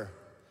keepers were?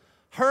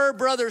 Her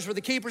brothers were the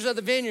keepers of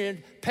the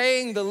vineyard,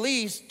 paying the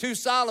lease to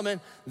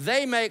Solomon.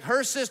 They make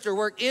her sister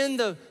work in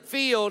the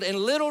field, and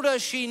little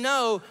does she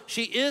know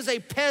she is a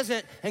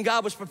peasant, and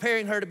God was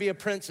preparing her to be a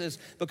princess,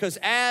 because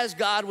as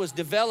God was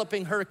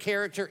developing her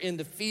character in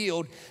the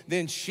field,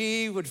 then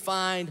she would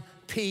find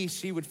peace,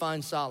 she would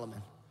find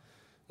Solomon.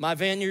 My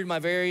vineyard, my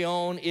very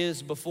own,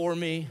 is before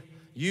me.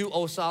 You,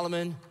 O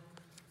Solomon,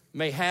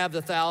 may have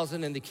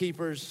 1,000, and the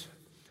keepers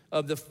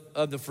of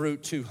the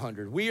fruit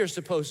 200. We are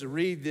supposed to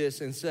read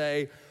this and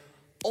say,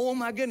 oh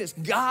my goodness,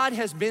 God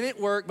has been at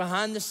work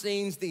behind the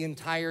scenes the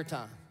entire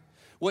time.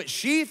 What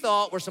she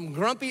thought were some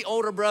grumpy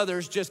older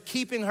brothers just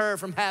keeping her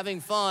from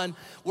having fun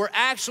were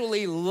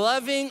actually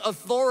loving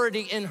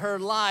authority in her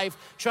life,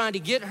 trying to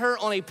get her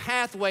on a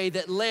pathway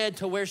that led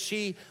to where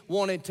she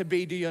wanted to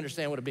be. Do you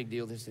understand what a big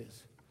deal this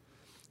is?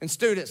 And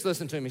students,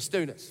 listen to me,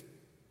 students.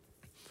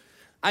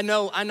 I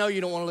know you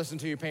don't want to listen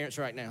to your parents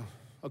right now,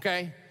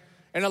 okay?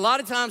 And a lot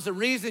of times the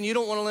reason you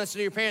don't want to listen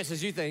to your parents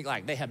is you think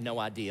like they have no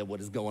idea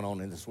what is going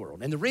on in this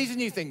world. And the reason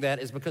you think that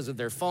is because of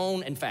their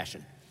phone and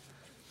fashion.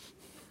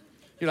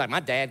 You're like,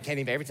 my dad can't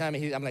even, every time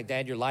I'm like,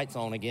 Dad, your light's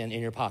on again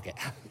in your pocket.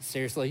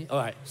 Seriously? All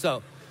right,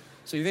 so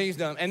you think he's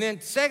dumb. And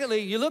then secondly,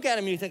 you look at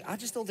him and you think, I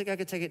just don't think I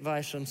could take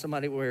advice from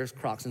somebody who wears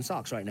Crocs and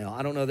socks right now.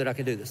 I don't know that I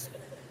can do this.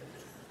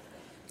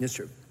 It's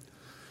true.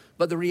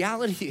 But the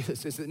reality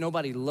is that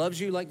nobody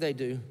loves you like they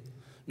do,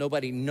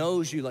 nobody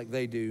knows you like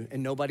they do,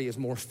 and nobody is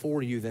more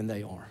for you than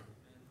they are.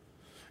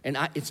 And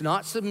it's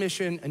not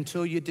submission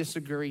until you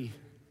disagree.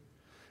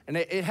 And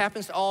it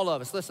happens to all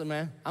of us. Listen,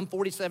 man, I'm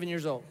 47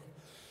 years old.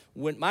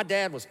 When my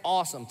dad was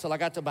awesome till I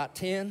got to about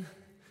 10.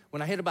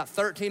 When I hit about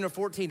 13 or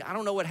 14, I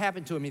don't know what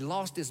happened to him. He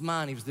lost his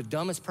mind. He was the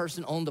dumbest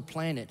person on the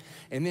planet.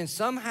 And then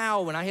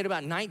somehow when I hit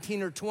about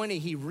 19 or 20,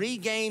 he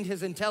regained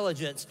his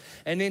intelligence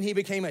and then he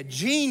became a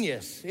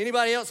genius.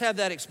 Anybody else have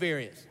that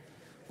experience?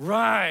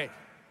 Right.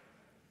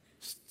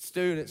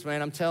 Students,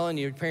 man, I'm telling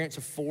you, your parents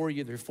are for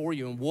you. They're for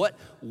you. And what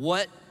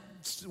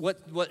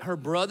her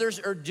brothers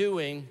are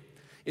doing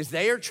is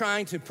they are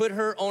trying to put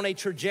her on a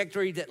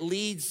trajectory that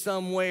leads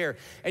somewhere.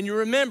 And you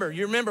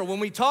remember when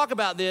we talk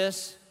about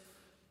this,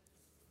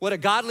 what a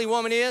godly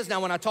woman is. Now,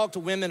 when I talk to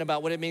women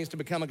about what it means to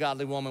become a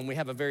godly woman, we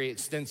have a very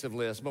extensive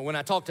list. But when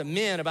I talk to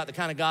men about the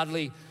kind of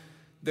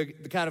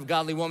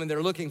godly woman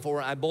they're looking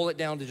for, I boil it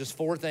down to just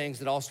 4 things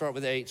that all start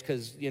with H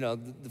because,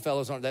 the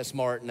fellows aren't that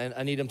smart and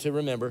I need them to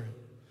remember.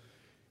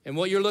 And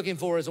what you're looking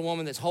for is a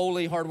woman that's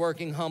holy,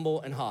 hardworking,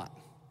 humble, and hot.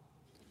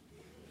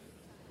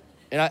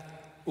 And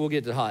we'll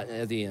get to hot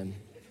at the end.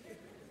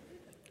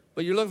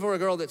 But you're looking for a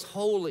girl that's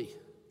holy.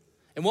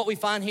 And what we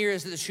find here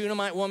is that the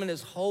Shunammite woman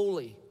is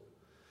holy.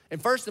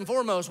 And first and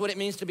foremost, what it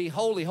means to be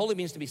holy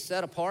means to be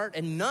set apart.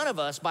 And none of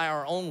us by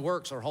our own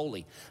works are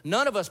holy.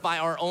 None of us by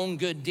our own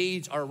good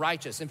deeds are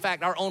righteous. In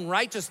fact, our own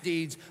righteous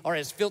deeds are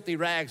as filthy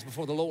rags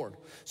before the Lord.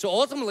 So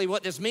ultimately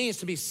what this means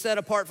to be set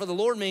apart for the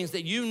Lord means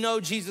that you know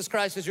Jesus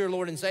Christ as your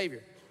Lord and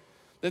Savior.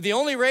 That the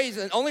only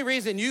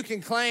reason you can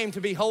claim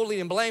to be holy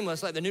and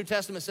blameless, like the New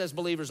Testament says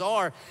believers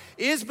are,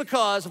 is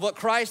because of what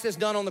Christ has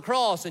done on the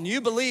cross. And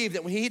you believe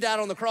that when he died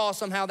on the cross,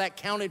 somehow that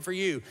counted for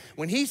you.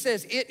 When he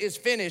says it is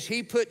finished,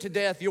 he put to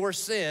death your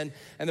sin.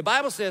 And the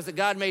Bible says that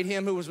God made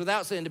him who was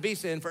without sin to be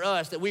sin for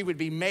us, that we would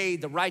be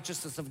made the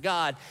righteousness of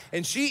God.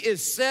 And she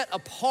is set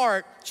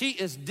apart, she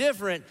is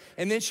different,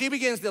 and then she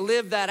begins to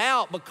live that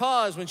out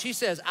because when she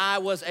says, I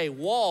was a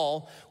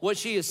wall, what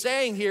she is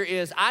saying here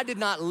is, I did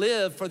not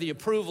live for the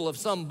approval of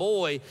some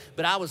boy,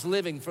 but I was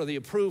living for the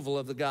approval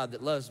of the God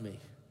that loves me.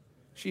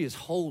 She is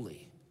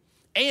holy.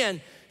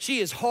 And she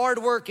is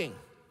hardworking.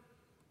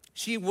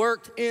 She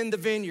worked in the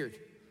vineyard.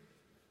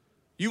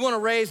 You want to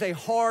raise a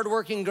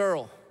hardworking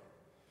girl.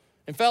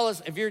 And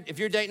fellas, if you're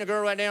dating a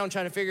girl right now and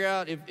trying to figure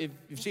out if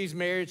she's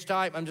marriage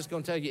type, I'm just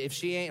going to tell you, if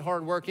she ain't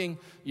hardworking,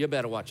 you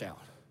better watch out.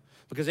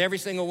 Because every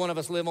single one of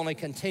us live on a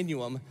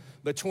continuum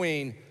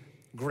between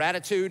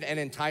gratitude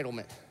and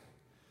entitlement.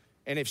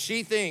 And if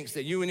she thinks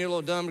that you and your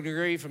little dumb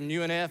degree from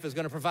UNF is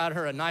gonna provide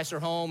her a nicer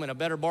home and a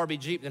better Barbie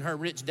Jeep than her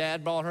rich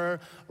dad bought her,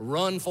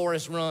 run,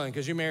 Forrest, run,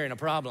 because you're marrying a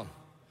problem.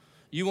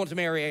 You want to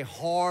marry a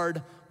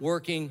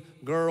hard-working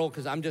girl,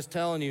 because I'm just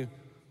telling you,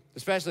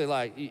 especially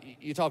like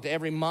you talk to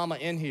every mama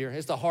in here,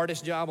 it's the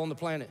hardest job on the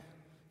planet.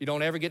 You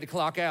don't ever get to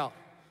clock out.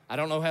 I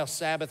don't know how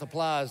Sabbath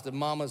applies to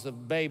mamas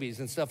of babies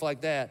and stuff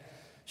like that.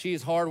 She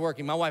is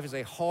hardworking. My wife is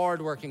a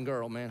hardworking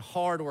girl, man,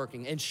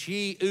 hardworking, and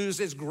she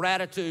oozes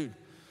gratitude.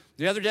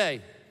 The other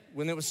day,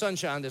 when it was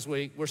sunshine this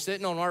week, we're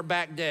sitting on our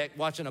back deck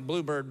watching a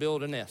bluebird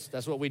build a nest.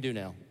 That's what we do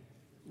now.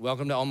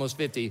 Welcome to almost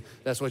 50.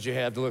 That's what you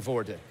have to look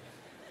forward to.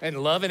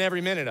 And loving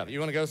every minute of it. You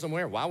want to go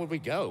somewhere? Why would we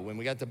go when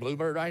we got the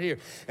bluebird right here?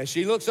 And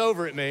she looks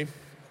over at me,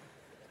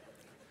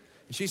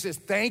 and she says,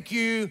 thank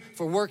you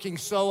for working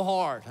so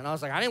hard. And I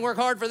was like, I didn't work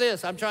hard for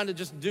this. I'm trying to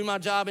just do my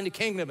job in the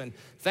kingdom, and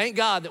thank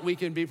God that we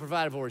can be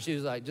provided for. She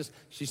was like,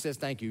 she says,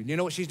 thank you. You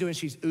know what she's doing?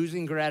 She's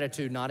oozing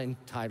gratitude, not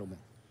entitlement.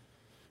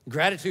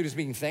 Gratitude is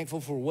being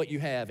thankful for what you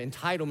have.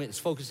 Entitlement is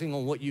focusing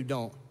on what you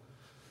don't.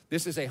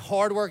 This is a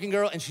hardworking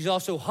girl, and she's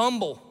also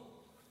humble.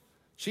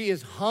 She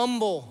is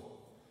humble.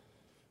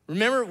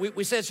 Remember,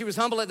 we said she was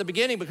humble at the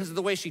beginning because of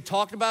the way she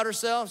talked about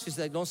herself. She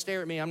said, don't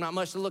stare at me. I'm not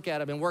much to look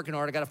at. I've been working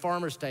hard. I got a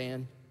farmer's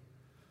tan.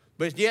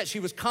 But yet she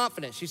was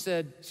confident. She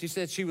said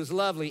she was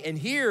lovely. And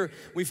here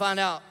we find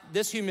out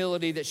this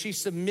humility, that she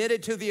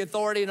submitted to the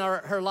authority in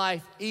her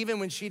life even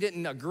when she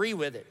didn't agree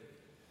with it.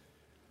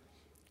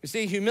 You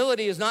see,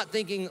 humility is not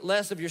thinking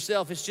less of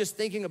yourself. It's just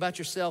thinking about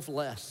yourself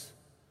less.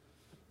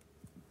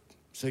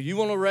 So you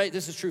want to raise,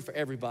 this is true for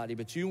everybody,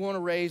 but you want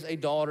to raise a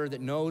daughter that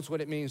knows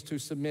what it means to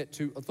submit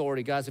to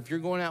authority. Guys, if you're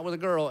going out with a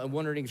girl and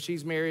wondering if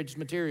she's marriage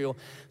material,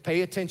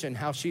 pay attention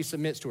how she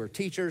submits to her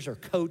teachers, her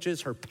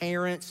coaches, her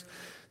parents,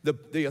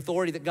 the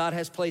authority that God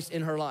has placed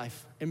in her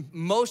life. And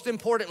most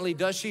importantly,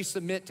 does she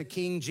submit to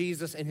King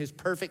Jesus and his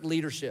perfect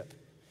leadership?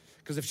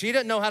 Because if she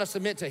doesn't know how to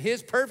submit to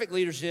his perfect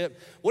leadership,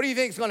 what do you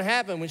think is going to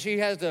happen when she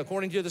has to,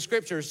 according to the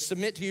scriptures,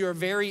 submit to your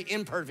very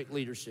imperfect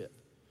leadership?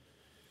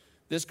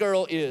 This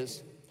girl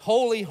is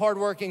holy,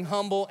 hardworking,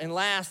 humble, and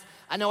last,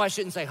 I know I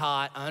shouldn't say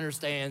hot. I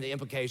understand the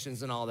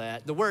implications and all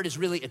that. The word is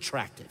really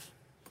attractive.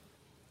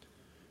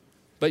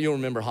 But you'll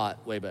remember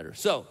hot way better.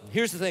 So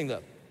here's the thing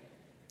though.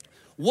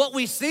 What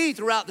we see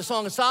throughout the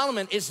Song of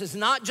Solomon is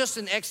not just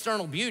an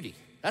external beauty.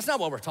 That's not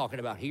what we're talking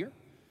about here.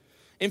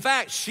 In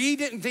fact, she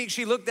didn't think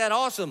she looked that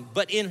awesome,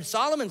 but in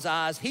Solomon's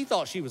eyes, he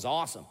thought she was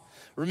awesome.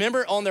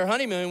 Remember on their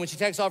honeymoon, when she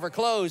takes off her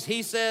clothes,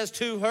 he says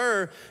to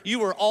her,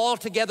 you are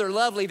altogether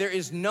lovely. There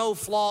is no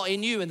flaw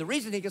in you. And the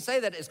reason he can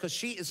say that is because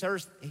she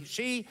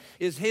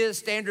is his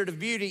standard of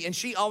beauty, and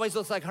she always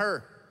looks like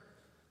her.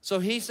 So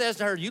he says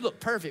to her, you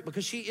look perfect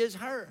because she is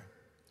her.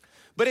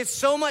 But it's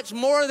so much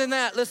more than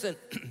that. Listen,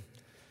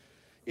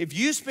 if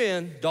you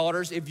spend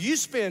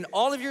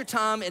all of your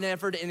time and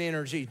effort and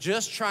energy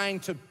just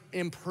trying to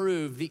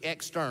improve the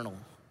external,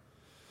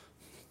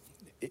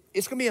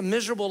 it's gonna be a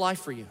miserable life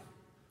for you.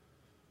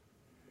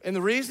 And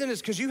the reason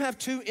is because you have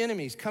two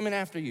enemies coming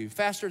after you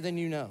faster than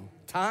you know.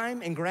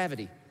 Time and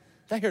gravity.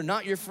 They are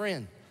not your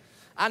friend.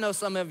 I know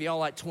some of y'all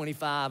like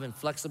 25 and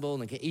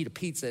flexible and can eat a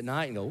pizza at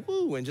night and go,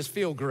 woo, and just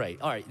feel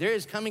great. All right, there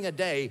is coming a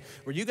day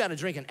where you gotta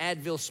drink an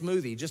Advil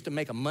smoothie just to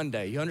make a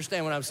Monday. You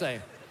understand what I'm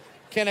saying?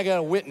 Can I get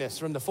a witness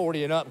from the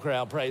 40 and up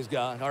crowd, praise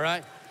God, all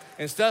right?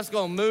 And stuff's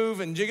gonna move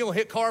and you're gonna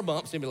hit car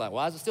bumps and be like,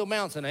 why is it still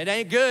bouncing? It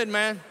ain't good,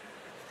 man.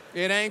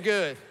 It ain't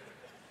good.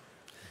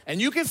 And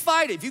you can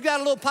fight it. If you got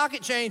a little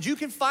pocket change, you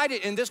can fight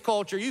it in this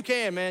culture. You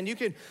can, man. You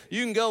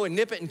can go and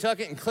nip it and tuck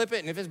it and clip it.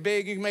 And if it's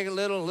big, you can make it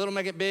little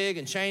make it big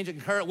and change it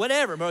and curl it,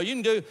 whatever, bro. You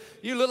can do,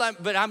 you look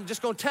like, but I'm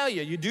just gonna tell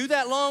you, you do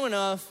that long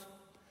enough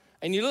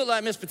and you look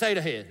like Miss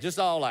Potato Head, just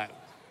all like,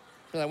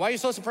 why are you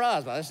so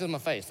surprised by it? This is my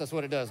face. That's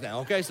what it does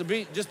now, okay? So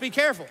just be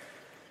careful.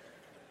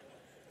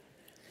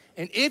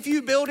 And if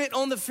you build it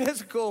on the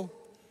physical,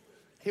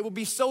 it will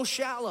be so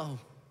shallow.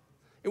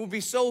 It will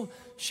be so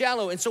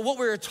shallow. And so what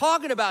we're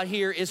talking about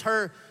here is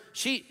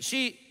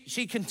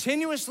she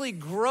continuously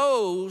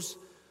grows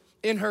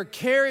in her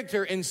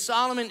character, and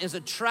Solomon is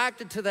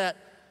attracted to that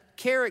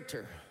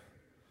character.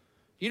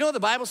 You know what the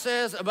Bible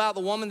says about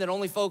the woman that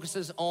only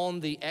focuses on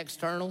the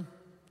external?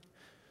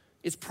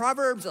 It's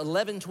Proverbs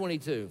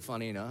 11:22,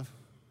 funny enough,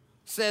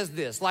 says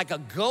this, like a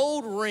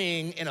gold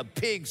ring in a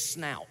pig's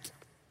snout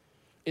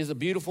is a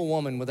beautiful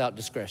woman without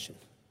discretion.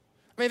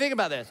 I mean, think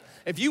about this.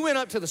 If you went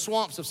up to the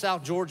swamps of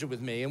South Georgia with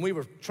me and we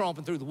were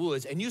tromping through the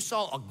woods and you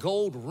saw a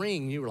gold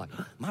ring, you were like,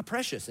 my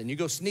precious, and you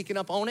go sneaking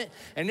up on it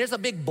and there's a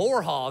big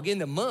boar hog in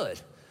the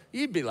mud,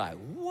 you'd be like,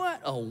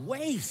 what a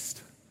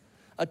waste.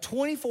 A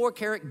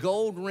 24-karat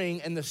gold ring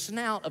and the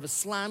snout of a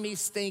slimy,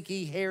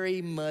 stinky,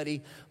 hairy,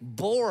 muddy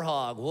boar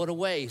hog, what a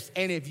waste.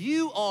 And if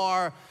you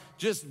are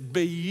just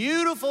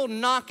beautiful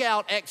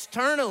knockout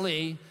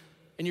externally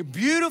and you're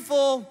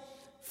beautiful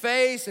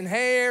face and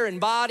hair and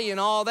body and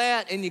all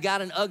that, and you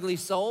got an ugly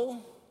soul,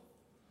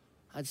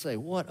 I'd say,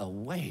 what a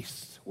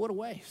waste, what a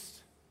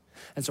waste.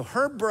 And so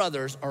her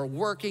brothers are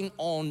working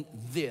on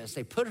this.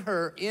 They put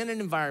her in an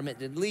environment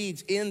that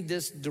leads in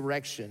this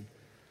direction.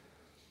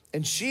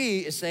 And she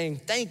is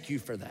saying, thank you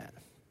for that.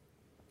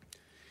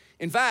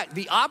 In fact,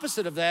 the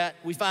opposite of that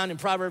we find in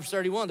Proverbs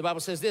 31. The Bible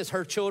says this,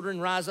 her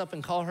children rise up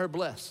and call her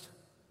blessed.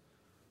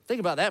 Think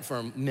about that for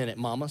a minute,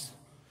 mamas.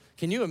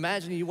 Can you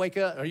imagine you wake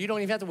up, or you don't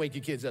even have to wake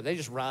your kids up. They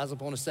just rise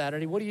up on a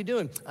Saturday. What are you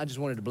doing? I just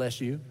wanted to bless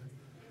you.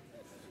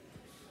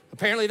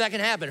 Apparently that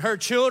can happen. Her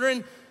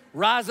children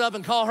rise up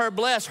and call her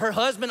blessed. Her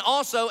husband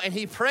also, and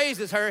he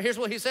praises her. Here's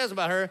what he says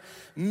about her.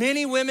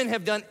 Many women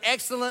have done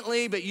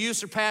excellently, but you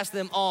surpass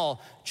them all.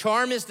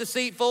 Charm is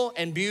deceitful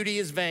and beauty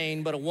is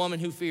vain, but a woman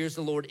who fears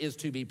the Lord is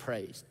to be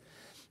praised.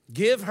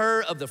 Give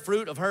her of the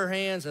fruit of her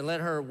hands and let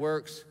her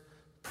works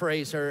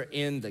praise her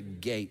in the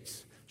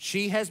gates.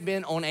 She has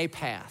been on a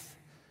path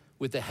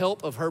with the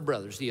help of her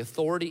brothers, the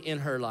authority in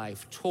her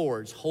life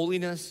towards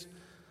holiness,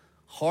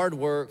 hard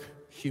work,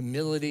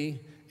 humility,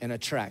 and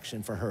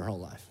attraction for her whole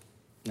life.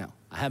 Now,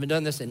 I haven't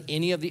done this in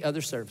any of the other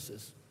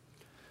services,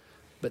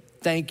 but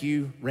thank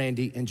you,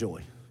 Randy and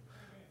Joy.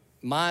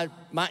 My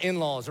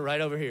in-laws are right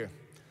over here.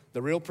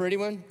 The real pretty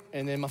one,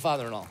 and then my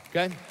father-in-law,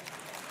 okay?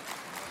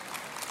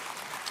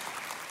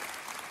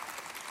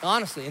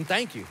 Honestly, and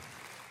thank you.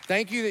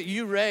 Thank you that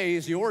you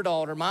raised your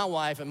daughter, my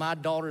wife, and my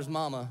daughter's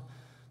mama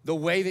the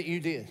way that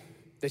you did.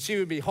 That she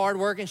would be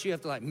hardworking. She'd have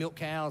to like milk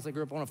cows. They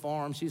grew up on a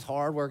farm. She's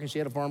hardworking. She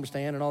had a farmer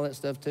stand and all that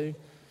stuff too.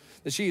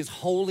 That she is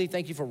holy.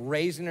 Thank you for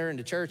raising her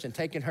into church and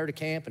taking her to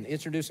camp and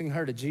introducing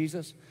her to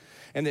Jesus.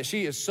 And that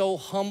she is so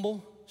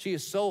humble. She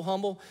is so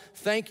humble.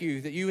 Thank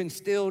you that you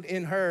instilled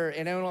in her,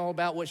 and I don't know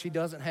about what she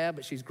doesn't have,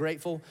 but she's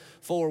grateful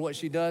for what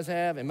she does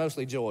have, and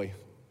mostly joy.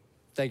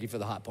 Thank you for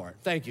the hot part.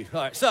 Thank you.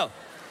 All right, so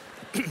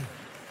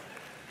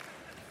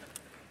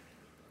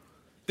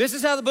this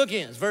is how the book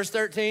ends. Verse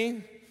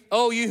 13,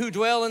 oh, you who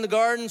dwell in the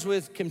gardens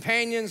with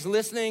companions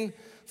listening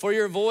for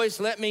your voice,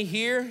 let me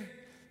hear.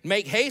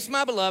 Make haste,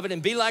 my beloved,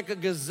 and be like a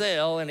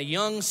gazelle and a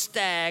young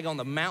stag on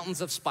the mountains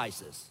of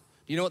spices.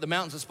 Do you know what the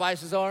mountains of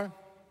spices are?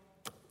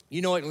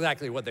 You know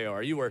exactly what they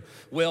are. You were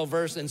well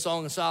versed in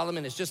Song of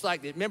Solomon. It's just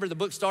like, remember the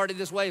book started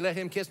this way, let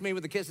him kiss me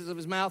with the kisses of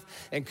his mouth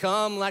and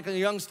come like a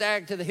young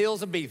stag to the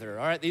hills of Bether.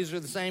 All right, these are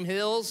the same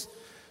hills.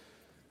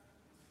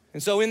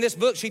 And so in this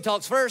book, she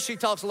talks first, she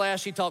talks last,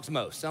 she talks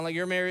most. Sound like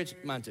your marriage?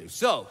 Mine too.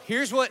 So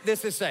here's what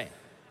this is saying.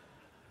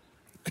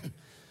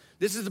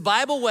 This is the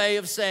Bible way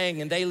of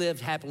saying, and they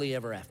lived happily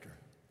ever after.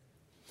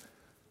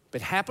 But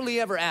happily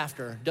ever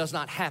after does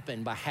not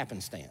happen by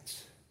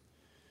happenstance.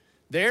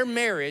 Their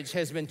marriage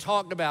has been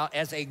talked about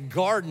as a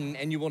garden,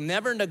 and you will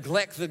never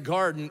neglect the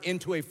garden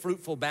into a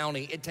fruitful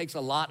bounty. It takes a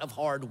lot of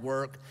hard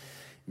work,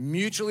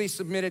 mutually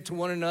submitted to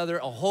one another,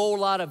 a whole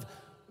lot of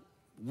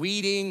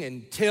weeding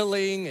and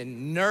tilling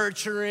and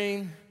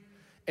nurturing.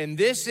 And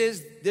this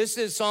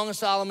is Song of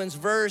Solomon's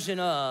version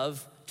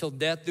of till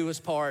death do us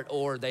part,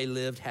 or they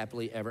lived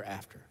happily ever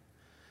after.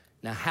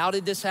 Now, how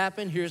did this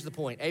happen? Here's the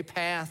point. A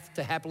path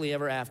to happily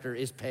ever after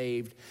is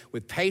paved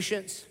with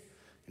patience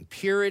and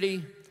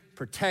purity,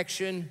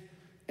 protection,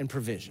 and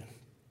provision.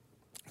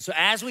 So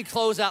as we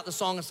close out the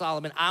Song of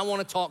Solomon, I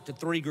want to talk to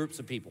three groups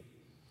of people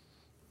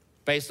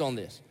based on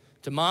this.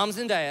 To moms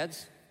and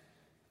dads,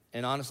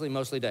 and honestly,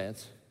 mostly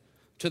dads.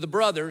 To the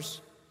brothers,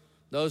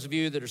 those of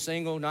you that are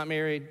single, not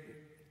married,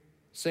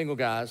 single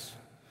guys,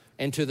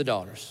 and to the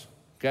daughters,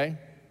 okay?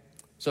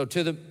 So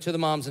to the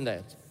moms and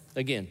dads,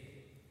 again,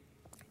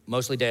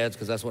 mostly dads,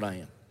 because that's what I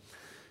am.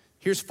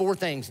 Here's 4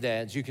 things,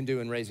 dads, you can do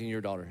in raising your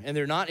daughter. And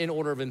they're not in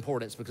order of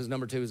importance, because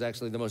number 2 is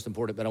actually the most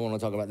important, but I want to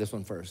talk about this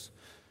one first.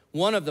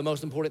 One of the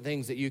most important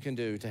things that you can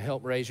do to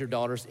help raise your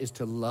daughters is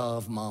to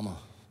love mama.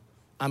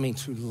 I mean,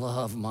 to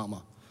love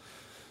mama.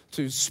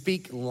 To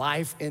speak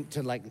life and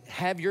to like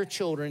have your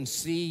children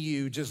see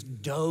you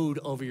just dote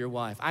over your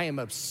wife. I am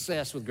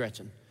obsessed with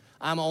Gretchen.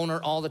 I'm on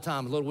her all the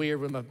time. A little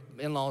weird with my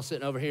in-laws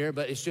sitting over here,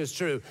 but it's just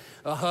true.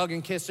 A hug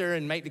and kiss her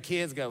and make the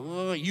kids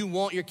go, ugh. You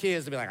want your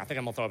kids to be like, I think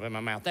I'm gonna throw up in my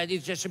mouth. That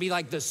just should be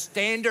like the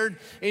standard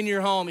in your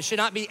home. It should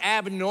not be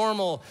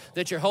abnormal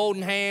that you're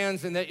holding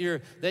hands and that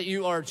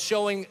you are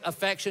showing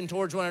affection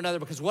towards one another,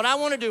 because what I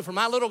wanna do for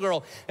my little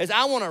girl is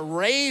I wanna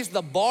raise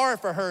the bar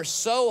for her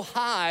so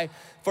high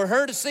for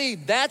her to see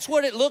that's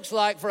what it looks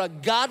like for a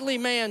godly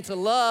man to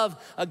love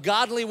a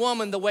godly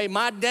woman the way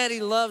my daddy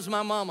loves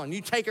my mama. And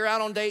you take her out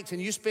on dates and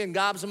you spend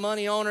gobs of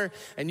money on her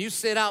and you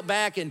sit out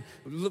back and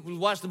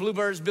watch the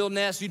bluebirds build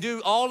nests. You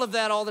do all of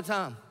that all the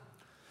time.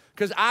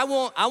 Because I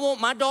want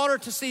my daughter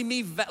to see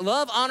me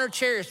love, honor,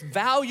 cherish,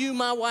 value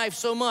my wife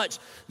so much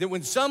that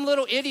when some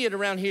little idiot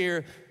around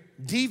here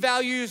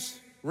devalues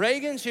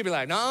Reagan, she'll be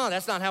like, no,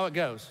 that's not how it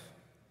goes.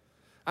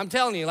 I'm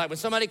telling you, like when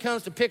somebody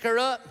comes to pick her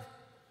up,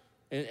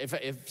 and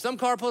if some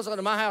car pulls up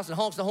to my house and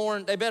honks the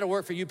horn, they better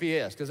work for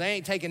UPS, because they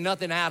ain't taking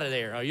nothing out of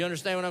there. You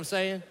understand what I'm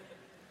saying?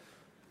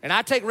 And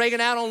I take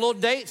Reagan out on little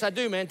dates. I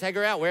do, man. Take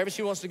her out wherever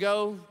she wants to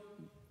go.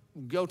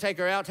 Go take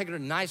her out. Take her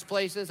to nice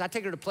places. I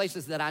take her to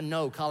places that I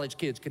know college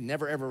kids could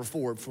never, ever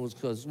afford,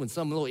 because when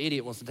some little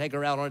idiot wants to take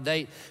her out on a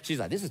date, she's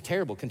like, this is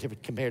terrible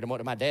compared to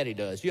what my daddy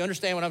does. You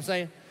understand what I'm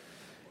saying?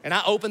 And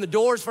I open the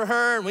doors for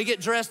her, and we get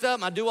dressed up,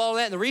 and I do all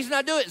that. And the reason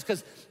I do it is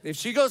because if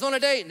she goes on a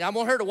date, and I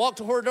want her to walk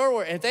to her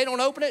door, and if they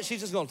don't open it, she's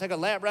just gonna take a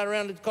lap right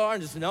around the car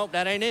and just, nope,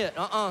 that ain't it,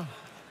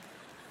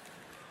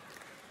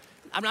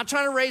 I'm not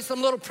trying to raise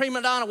some little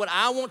prima donna. What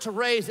I want to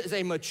raise is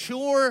a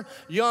mature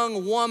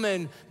young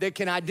woman that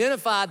can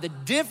identify the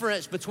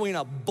difference between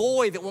a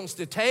boy that wants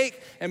to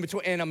take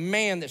and a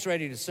man that's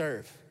ready to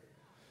serve.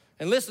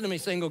 And listen to me,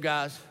 single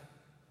guys.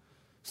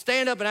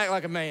 Stand up and act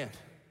like a man.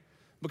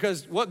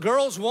 Because what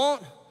girls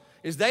want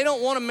is they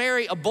don't want to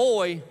marry a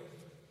boy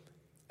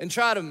and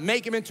try to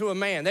make him into a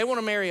man. They want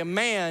to marry a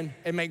man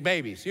and make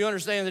babies. You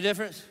understand the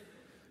difference?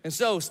 And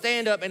so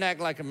stand up and act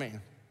like a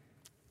man.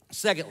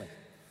 Secondly,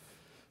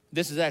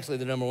 this is actually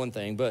the number one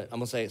thing, but I'm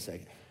gonna say it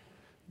second.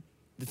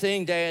 The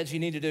thing, dads, you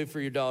need to do for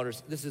your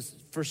daughters, this is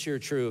for sure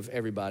true of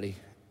everybody.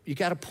 You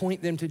gotta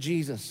point them to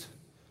Jesus.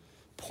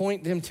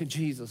 Point them to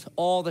Jesus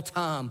all the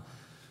time.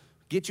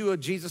 Get you a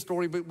Jesus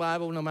Storybook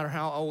Bible, no matter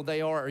how old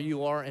they are or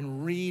you are,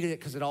 and read it,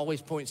 because it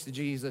always points to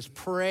Jesus.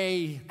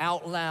 Pray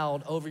out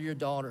loud over your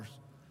daughters.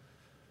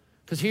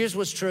 Because here's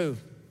what's true.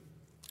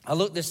 I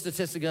looked this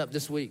statistic up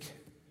this week.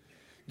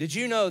 Did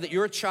you know that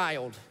your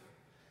child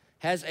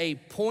has a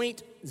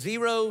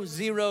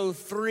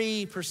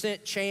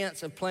 0.003%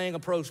 chance of playing a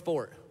pro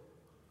sport?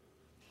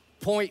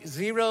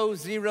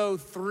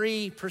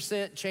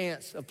 0.003%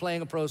 chance of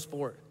playing a pro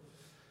sport.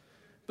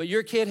 But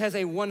your kid has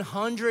a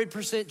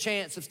 100%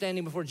 chance of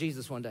standing before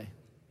Jesus one day.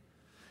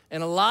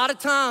 And a lot of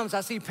times I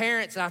see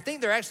parents, and I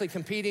think they're actually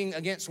competing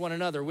against one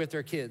another with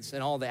their kids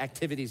and all the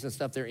activities and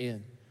stuff they're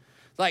in.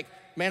 Like,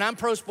 man, I'm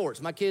pro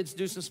sports. My kids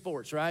do some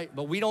sports, right?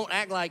 But we don't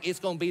act like it's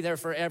gonna be there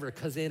forever,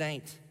 because it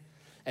ain't.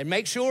 And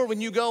make sure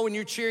when you go and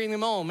you're cheering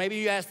them on, maybe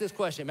you ask this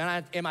question,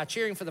 man, am I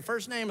cheering for the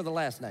first name or the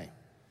last name?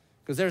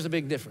 Because there's a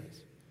big difference.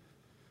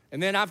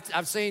 And then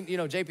I've seen,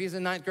 JP's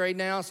in 9th grade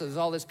now, so there's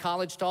all this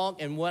college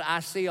talk. And what I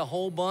see a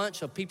whole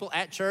bunch of people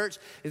at church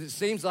is it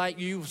seems like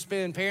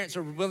parents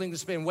are willing to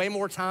spend way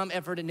more time,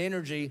 effort, and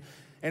energy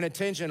and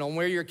attention on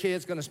where your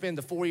kid's gonna spend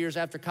the 4 years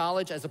after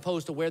college as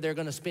opposed to where they're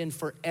gonna spend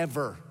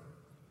forever.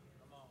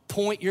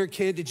 Point your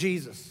kid to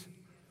Jesus.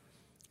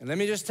 And let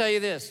me just tell you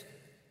this.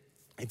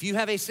 If you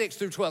have a 6th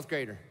through 12th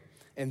grader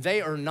and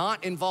they are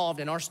not involved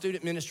in our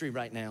student ministry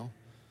right now,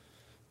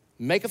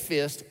 make a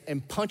fist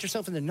and punch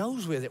yourself in the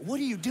nose with it. What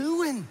are you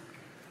doing?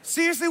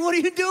 Seriously, what are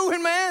you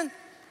doing, man?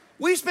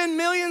 We spend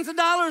millions of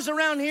dollars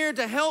around here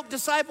to help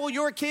disciple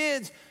your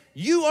kids.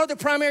 You are the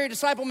primary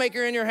disciple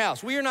maker in your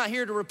house. We are not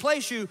here to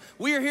replace you.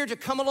 We are here to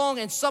come along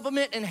and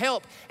supplement and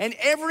help. And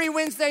every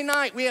Wednesday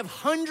night, we have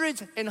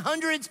hundreds and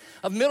hundreds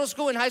of middle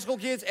school and high school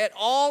kids at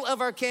all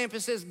of our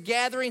campuses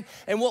gathering.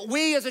 And what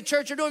we as a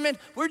church are doing, man,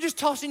 we're just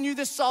tossing you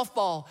this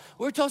softball.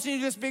 We're tossing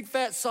you this big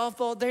fat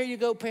softball. There you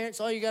go, parents.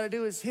 All you got to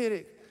do is hit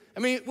it. I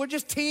mean, we're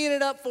just teeing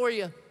it up for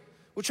you.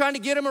 We're trying to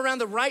get them around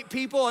the right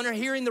people and they're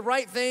hearing the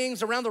right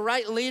things, around the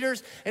right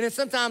leaders. And then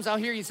sometimes I'll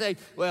hear you say,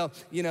 well,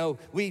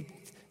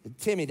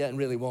 Timmy doesn't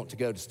really want to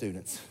go to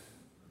students.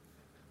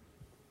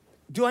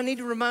 Do I need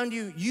to remind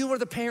you, you are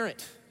the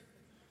parent.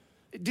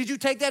 Did you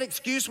take that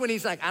excuse when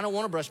he's like, I don't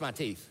want to brush my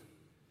teeth?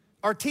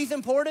 Are teeth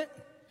important?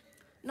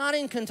 Not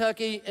in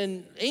Kentucky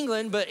and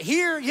England, but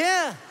here,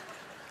 yeah.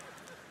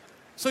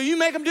 So you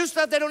make them do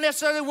stuff they don't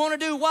necessarily want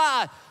to do.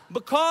 Why?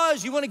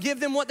 Because you want to give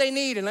them what they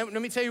need. And let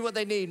me tell you what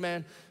they need,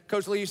 man.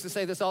 Coach Lee used to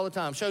say this all the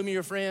time. Show me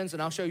your friends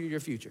and I'll show you your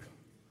future.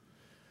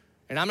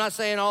 And I'm not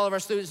saying all of our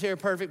students here are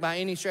perfect by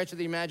any stretch of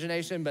the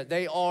imagination, but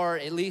they are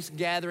at least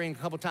gathering a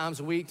couple times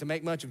a week to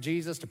make much of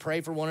Jesus, to pray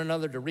for one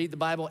another, to read the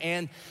Bible,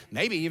 and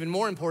maybe even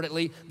more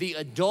importantly, the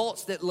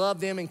adults that love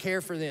them and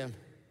care for them.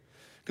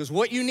 Because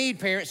what you need,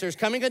 parents, there's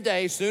coming a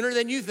day sooner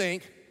than you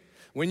think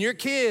when your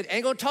kid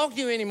ain't gonna talk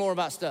to you anymore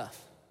about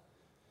stuff.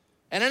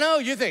 And I know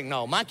you think,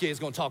 no, my kid's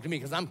gonna talk to me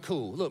because I'm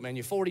cool. Look, man,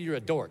 you're 40, you're a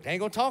dork. They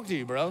ain't gonna talk to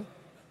you, bro.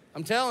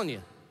 I'm telling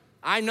you.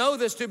 I know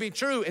this to be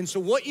true. And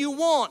so what you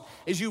want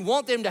is you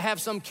want them to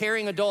have some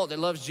caring adult that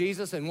loves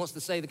Jesus and wants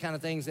to say the kind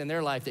of things in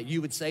their life that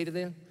you would say to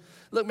them.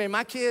 Look, man,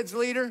 my kid's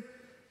leader,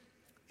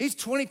 he's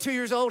 22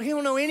 years old. He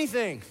don't know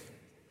anything.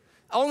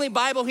 Only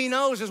Bible he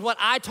knows is what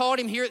I taught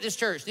him here at this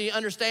church. Do you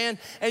understand?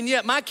 And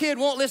yet my kid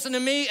won't listen to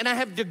me, and I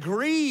have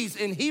degrees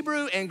in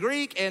Hebrew and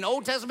Greek and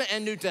Old Testament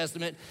and New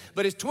Testament.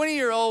 But his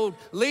 20-year-old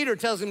leader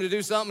tells him to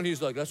do something, and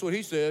he's like, that's what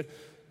he said.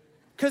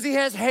 Because he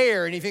has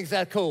hair and he thinks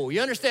that's cool. You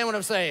understand what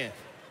I'm saying?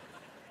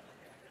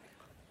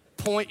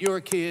 Point your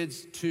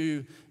kids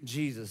to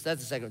Jesus. That's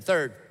the second.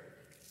 Third,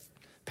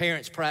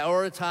 parents,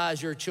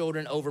 prioritize your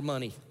children over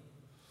money.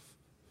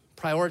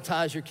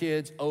 Prioritize your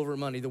kids over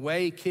money. The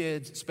way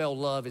kids spell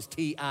love is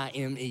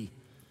T-I-M-E.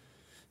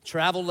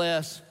 Travel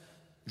less,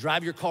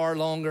 drive your car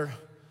longer,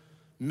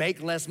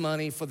 make less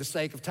money for the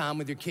sake of time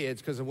with your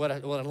kids. Because what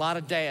a lot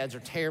of dads are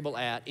terrible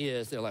at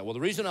is they're like, well, the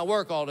reason I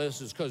work all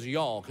this is because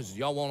y'all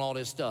want all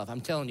this stuff.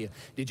 I'm telling you,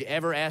 did you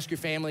ever ask your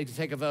family to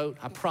take a vote?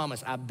 I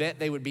promise, I bet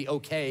they would be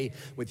okay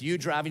with you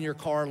driving your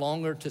car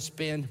longer to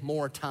spend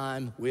more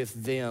time with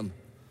them.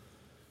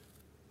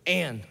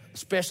 And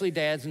especially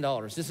dads and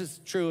daughters, this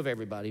is true of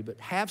everybody, but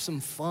have some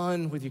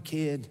fun with your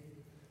kid.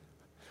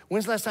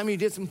 When's the last time you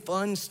did some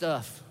fun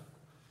stuff?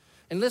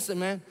 And listen,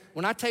 man,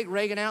 when I take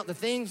Reagan out, the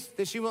things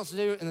that she wants to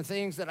do and the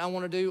things that I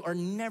want to do are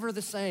never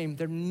the same.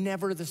 They're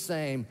never the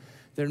same.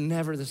 They're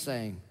never the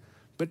same.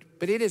 But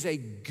it is a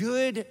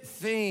good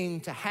thing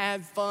to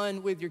have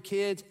fun with your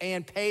kids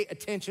and pay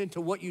attention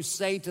to what you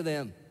say to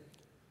them.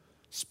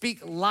 Speak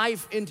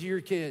life into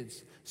your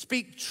kids.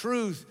 Speak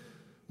truth.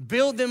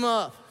 Build them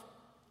up.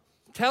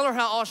 Tell her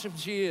how awesome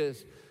she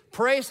is.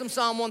 Pray some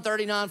Psalm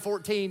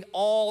 139:14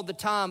 all the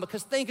time,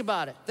 because think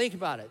about it.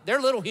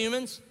 They're little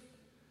humans.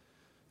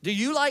 Do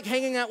you like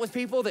hanging out with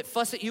people that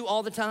fuss at you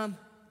all the time?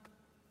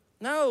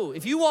 No.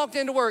 If you walked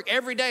into work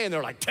every day and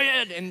they're like,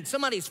 Ted, and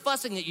somebody's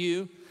fussing at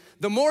you,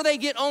 the more they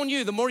get on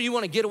you, the more you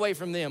want to get away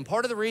from them.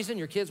 Part of the reason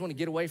your kids want to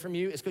get away from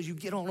you is because you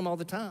get on them all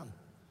the time.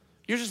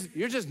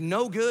 You're just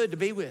no good to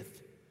be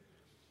with.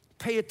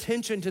 Pay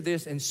attention to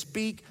this and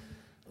speak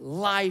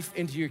life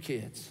into your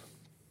kids.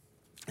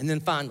 And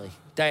then finally,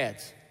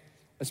 dads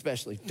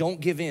especially,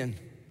 don't give in.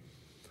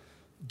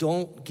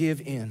 Don't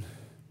give in.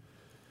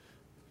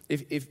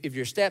 If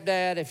you're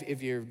stepdad,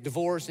 if you're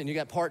divorced and you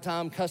got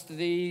part-time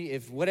custody,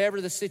 if whatever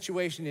the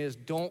situation is,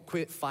 don't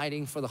quit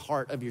fighting for the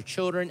heart of your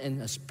children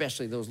and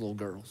especially those little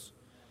girls.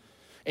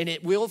 And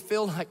it will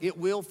feel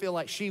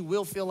like she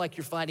will feel like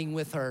you're fighting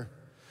with her,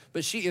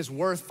 but she is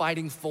worth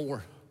fighting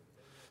for.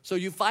 So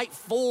you fight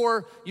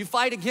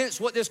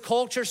against what this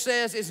culture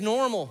says is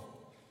normal.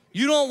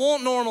 You don't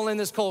want normal in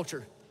this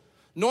culture.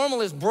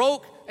 Normal is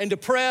broke and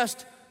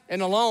depressed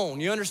and alone.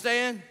 You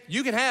understand?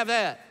 You can have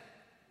that.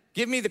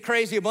 Give me the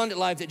crazy abundant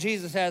life that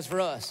Jesus has for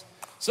us.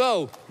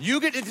 So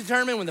you get to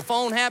determine when the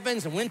phone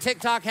happens and when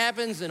TikTok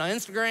happens and on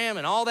Instagram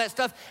and all that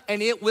stuff,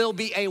 and it will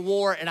be a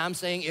war, and I'm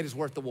saying it is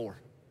worth the war.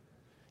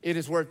 It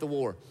is worth the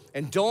war.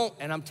 And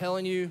I'm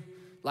telling you,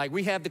 like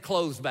we have the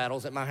clothes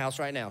battles at my house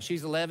right now.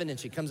 She's 11 and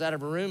she comes out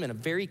of her room in a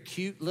very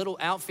cute little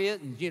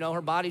outfit, and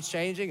her body's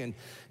changing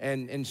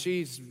and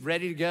she's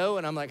ready to go,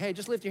 and I'm like, hey,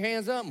 just lift your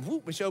hands up, and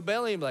whoop, we show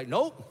belly, and be like,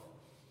 nope,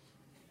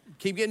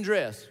 keep getting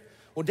dressed.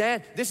 Well,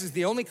 Dad, this is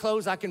the only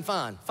clothes I can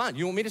find. Fine,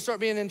 you want me to start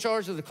being in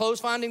charge of the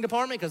clothes finding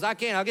department? Because I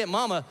can't. I'll get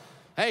Mama,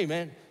 hey,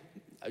 man,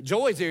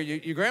 Joy's here,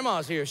 your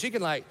grandma's here. She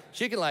can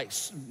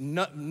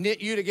knit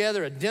you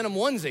together a denim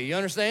onesie, you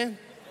understand?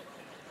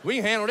 We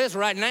can handle this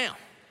right now.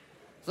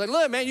 It's like,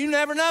 look, man, you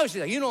never know. She's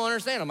like, you don't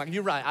understand. I'm like,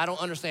 you're right, I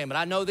don't understand, but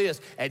I know this.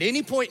 At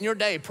any point in your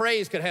day,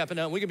 praise could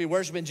happen. We could be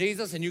worshiping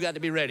Jesus, and you got to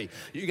be ready.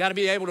 You got to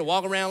be able to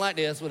walk around like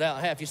this without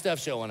half your stuff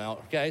showing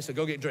out, okay? So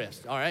go get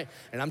dressed, all right?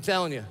 And I'm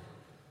telling you,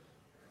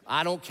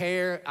 I don't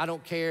care.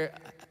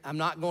 I'm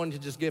not going to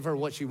just give her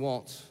what she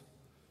wants,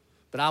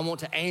 but I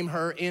want to aim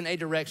her in a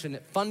direction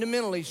that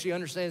fundamentally she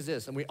understands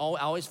this. And I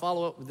always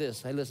follow up with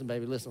this. Hey, listen,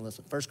 baby, listen.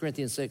 1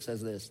 Corinthians 6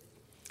 says this.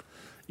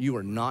 You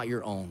are not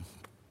your own.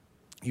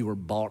 You were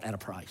bought at a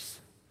price.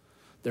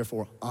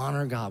 Therefore,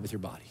 honor God with your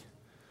body.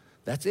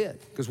 That's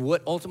it. Because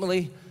what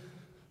ultimately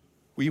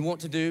we want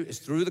to do is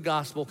through the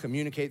gospel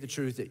communicate the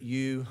truth that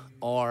you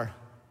are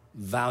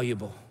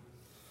valuable.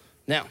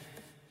 Now,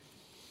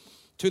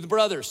 to the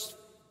brothers,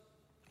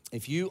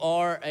 if you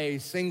are a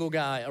single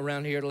guy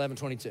around here at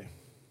 1122,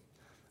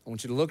 I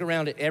want you to look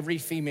around at every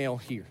female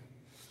here.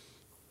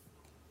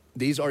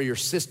 These are your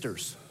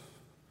sisters.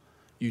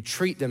 You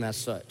treat them as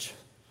such.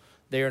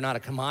 They are not a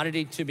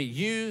commodity to be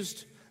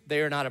used.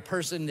 They are not a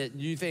person that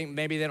you think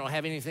maybe they don't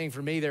have anything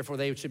for me, therefore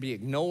they should be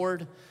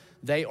ignored.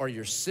 They are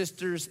your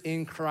sisters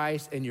in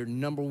Christ, and your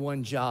number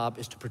one job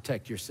is to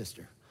protect your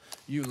sister.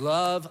 You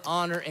love,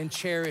 honor, and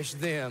cherish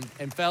them.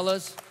 And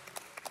fellas,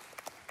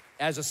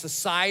 as a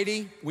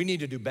society, we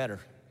need to do better.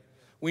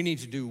 We need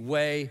to do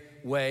way,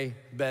 way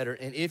better.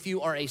 And if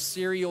you are a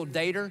serial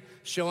dater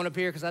showing up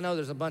here, because I know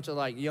there's a bunch of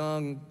like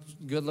young,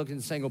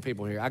 good-looking single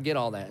people here. I get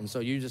all that. And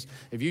so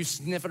if you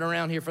sniffing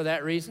around here for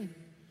that reason,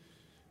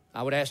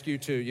 I would ask you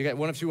got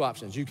one of two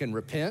options. You can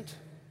repent,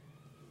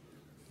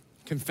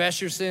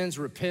 confess your sins,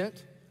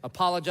 repent,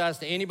 apologize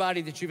to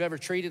anybody that you've ever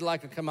treated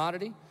like a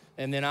commodity,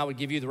 and then I would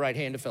give you the right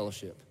hand of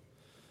fellowship.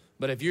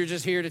 But if you're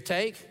just here to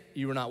take,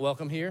 you are not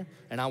welcome here,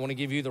 and I want to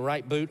give you the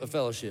right boot of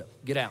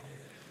fellowship. Get out.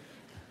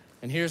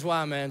 And here's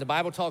why, man. The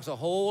Bible talks a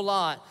whole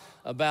lot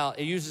about,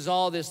 it uses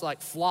all this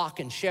like flock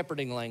and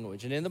shepherding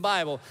language. And in the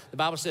Bible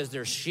says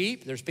there's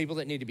sheep, there's people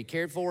that need to be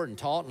cared for and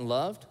taught and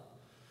loved,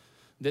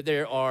 that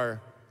there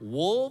are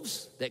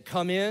wolves that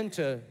come in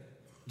to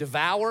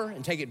devour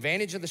and take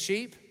advantage of the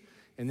sheep,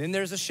 and then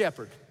there's a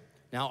shepherd.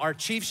 Now, our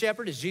chief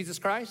shepherd is Jesus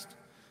Christ,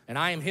 and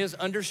I am his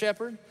under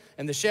shepherd.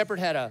 And the shepherd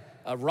had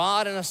a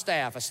rod and a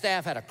staff. A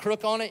staff had a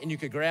crook on it, and you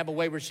could grab a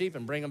wayward sheep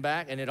and bring them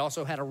back, and it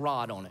also had a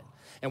rod on it.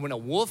 And when a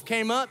wolf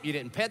came up, you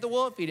didn't pet the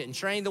wolf, you didn't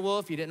train the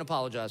wolf, you didn't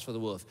apologize for the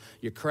wolf.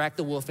 You cracked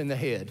the wolf in the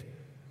head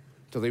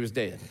till he was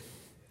dead.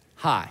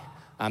 Hi,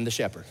 I'm the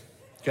shepherd,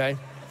 okay?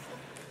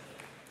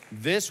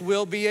 This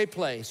will be a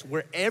place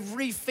where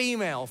every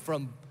female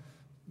from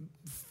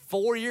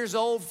 4 years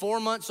old,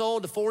 4 months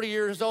old, to 40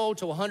 years old,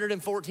 to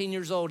 114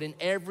 years old, and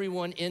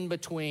everyone in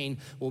between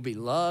will be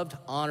loved,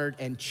 honored,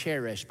 and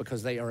cherished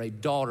because they are a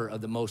daughter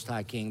of the Most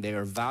High King. They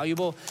are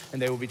valuable,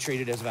 and they will be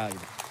treated as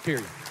valuable,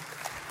 period.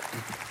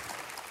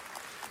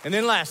 And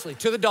then lastly,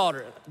 to the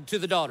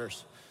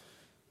daughters.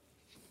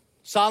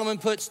 Solomon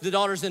puts the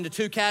daughters into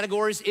two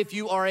categories. If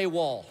you are a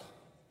wall,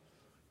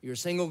 you're a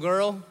single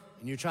girl,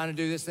 and you're trying to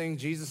do this thing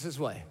Jesus'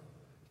 way,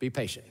 be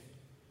patient.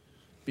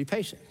 Be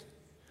patient.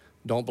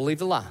 Don't believe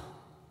the lie.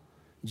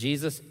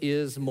 Jesus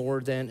is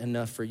more than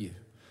enough for you.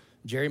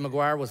 Jerry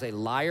Maguire was a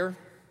liar.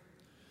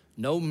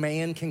 No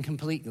man can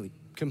complete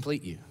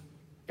you.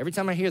 Every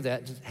time I hear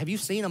that, have you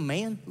seen a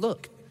man?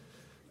 Look,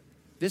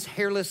 this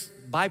hairless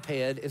biped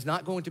is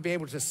not going to be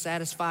able to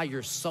satisfy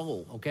your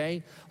soul,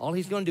 okay? All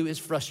he's going to do is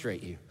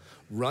frustrate you.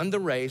 Run the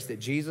race that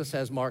Jesus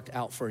has marked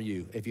out for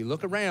you. If you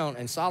look around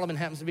and Solomon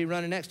happens to be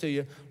running next to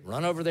you,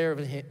 run over there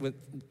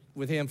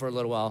with him for a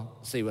little while,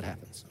 see what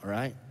happens, all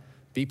right?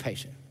 Be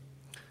patient.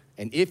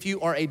 And if you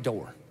are a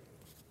door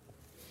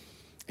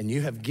and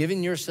you have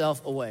given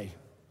yourself away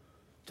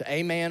to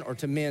a man or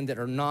to men that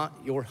are not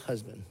your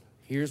husband,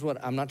 here's what,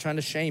 I'm not trying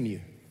to shame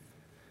you.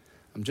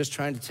 I'm just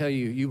trying to tell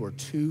you, you are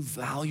too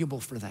valuable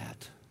for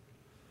that.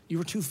 You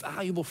are too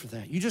valuable for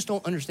that. You just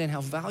don't understand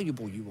how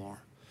valuable you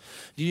are.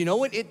 Do you know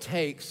what it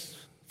takes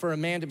for a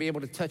man to be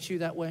able to touch you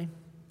that way?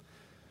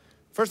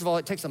 First of all,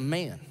 it takes a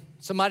man,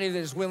 somebody that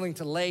is willing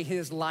to lay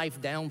his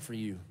life down for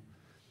you.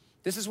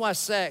 This is why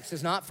sex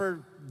is not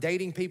for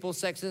dating people.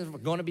 Sex isn't for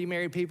going to be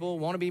married people,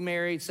 want to be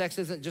married. Sex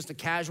isn't just a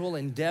casual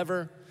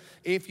endeavor.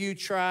 If you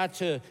try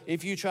to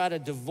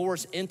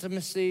divorce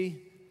intimacy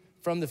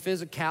from the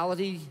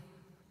physicality,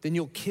 then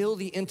you'll kill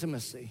the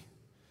intimacy.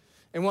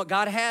 And what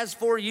God has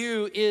for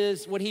you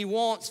is what he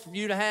wants for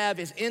you to have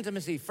is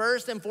intimacy,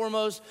 first and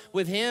foremost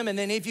with him, and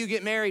then if you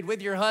get married,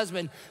 with your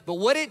husband. But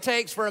what it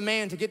takes for a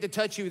man to get to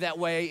touch you that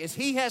way is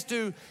he has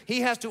to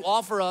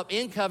offer up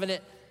in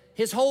covenant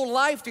his whole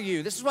life to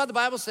you. This is why the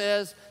Bible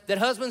says that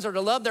husbands are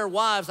to love their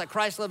wives like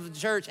Christ loved the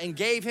church and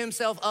gave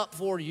himself up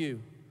for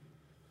you.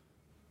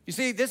 You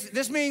see,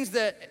 this means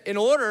that in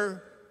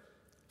order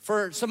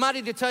for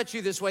somebody to touch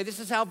you this way,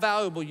 this is how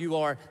valuable you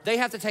are. They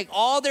have to take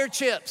all their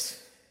chips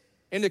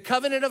in the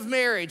covenant of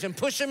marriage and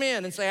push them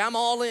in and say, I'm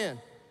all in.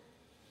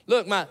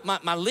 Look,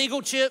 my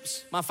legal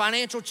chips, my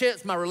financial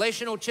chips, my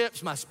relational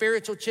chips, my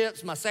spiritual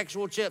chips, my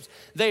sexual chips,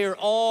 they are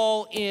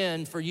all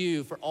in for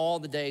you for all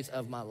the days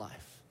of my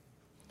life.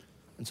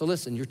 And so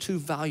listen, you're too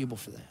valuable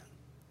for that.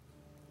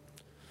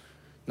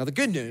 Now the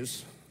good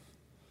news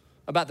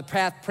about the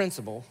path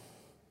principle,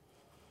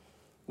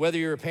 whether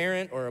you're a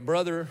parent or a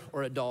brother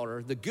or a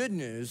daughter, the good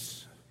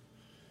news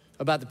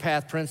about the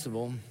path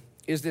principle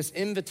is this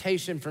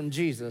invitation from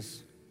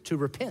Jesus to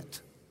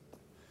repent.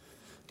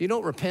 Do you know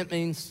what repent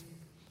means?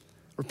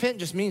 Repent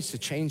just means to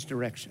change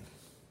direction.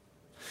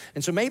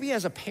 And so maybe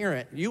as a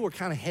parent, you were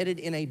kind of headed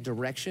in a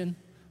direction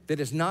that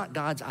is not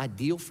God's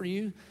ideal for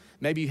you.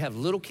 Maybe you have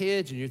little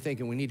kids and you're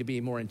thinking we need to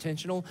be more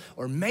intentional.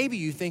 Or maybe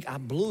you think I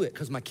blew it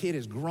because my kid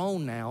is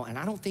grown now and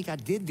I don't think I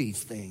did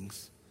these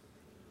things.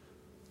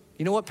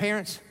 You know what,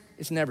 parents?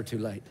 It's never too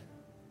late.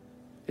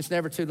 It's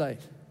never too late.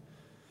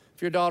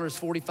 If your daughter's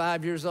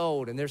 45 years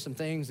old and there's some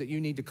things that you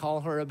need to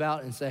call her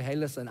about and say, hey,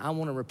 listen, I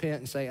want to repent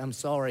and say, I'm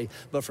sorry,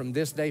 but from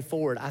this day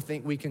forward, I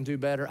think we can do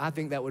better. I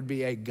think that would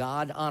be a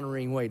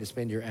God-honoring way to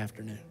spend your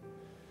afternoon.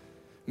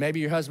 Maybe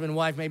your husband and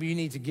wife, maybe you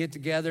need to get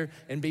together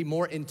and be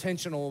more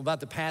intentional about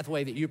the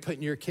pathway that you're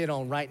putting your kid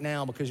on right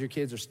now because your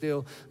kids are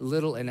still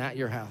little and at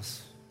your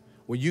house,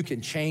 where you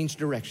can change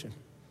direction.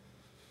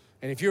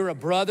 And if you're a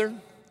brother,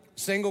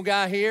 single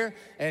guy here,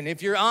 and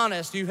if you're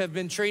honest, you have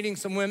been treating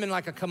some women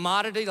like a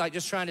commodity, like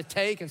just trying to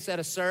take instead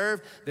of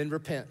serve, then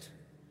repent.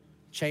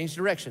 Change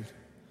direction.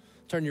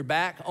 Turn your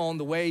back on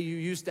the way you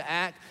used to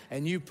act,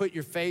 and you put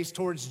your face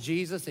towards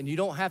Jesus, and you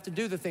don't have to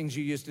do the things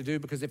you used to do,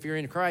 because if you're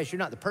in Christ, you're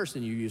not the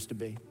person you used to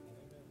be.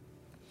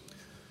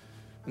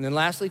 And then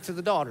lastly, to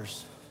the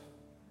daughters.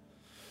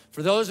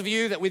 For those of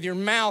you that with your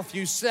mouth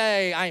you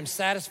say, I am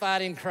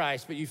satisfied in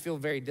Christ, but you feel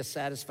very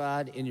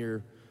dissatisfied in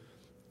your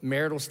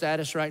marital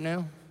status right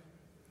now,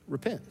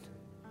 repent.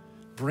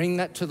 Bring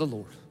that to the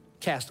Lord.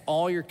 Cast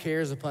all your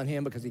cares upon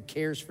him because he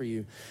cares for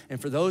you.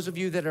 And for those of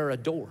you that are a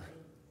door,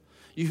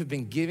 you have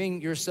been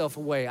giving yourself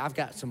away. I've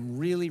got some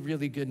really,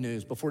 really good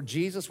news. Before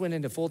Jesus went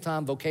into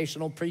full-time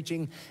vocational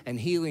preaching and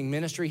healing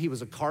ministry, he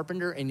was a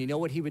carpenter, and you know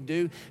what he would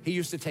do? He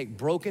used to take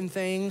broken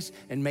things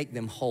and make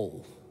them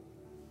whole.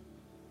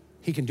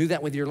 He can do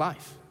that with your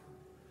life.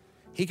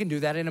 He can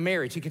do that in a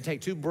marriage. He can take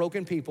two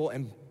broken people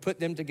and put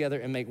them together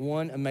and make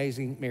one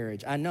amazing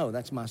marriage. I know,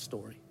 that's my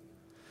story.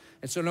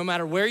 And so no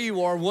matter where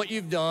you are, what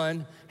you've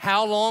done,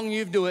 how long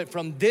you've done it,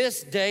 from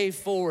this day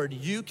forward,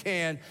 you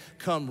can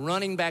come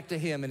running back to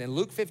him. And in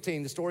Luke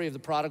 15, the story of the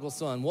prodigal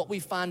son, what we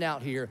find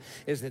out here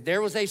is that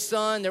there was a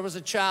son, there was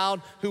a child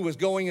who was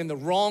going in the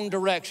wrong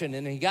direction.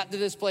 And he got to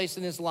this place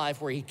in his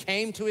life where he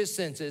came to his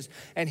senses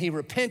and he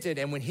repented.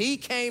 And when he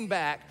came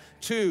back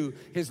to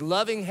his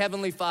loving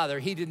heavenly Father,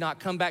 he did not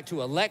come back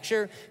to a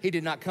lecture. He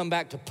did not come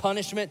back to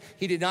punishment.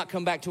 He did not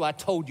come back to I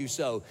told you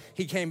so.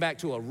 He came back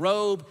to a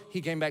robe.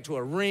 He came back to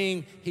a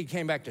ring. He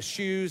came back to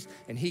shoes,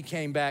 and he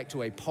came back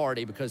to a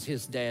party because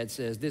his dad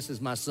says, this is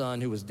my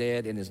son who was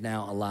dead and is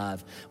now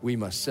alive. We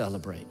must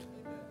celebrate.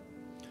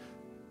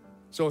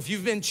 So if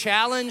you've been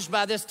challenged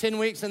by this 10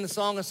 weeks in the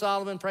Song of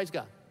Solomon, praise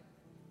God.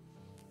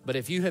 But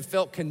if you have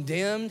felt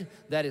condemned,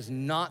 that is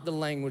not the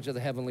language of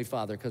the Heavenly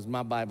Father, because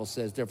my Bible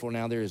says, therefore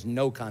now there is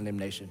no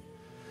condemnation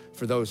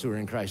for those who are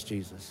in Christ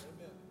Jesus.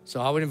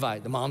 So I would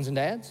invite the moms and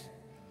dads,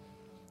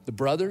 the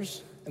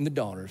brothers and the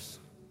daughters,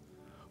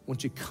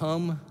 won't you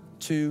come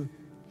to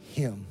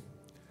him?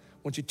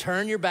 Won't you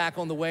turn your back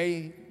on the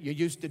way you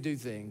used to do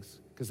things,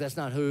 because that's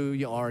not who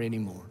you are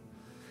anymore.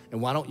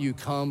 And why don't you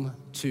come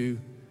to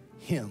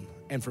him?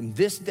 And from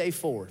this day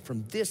forward,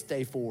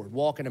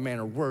 walk in a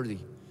manner worthy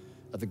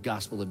of the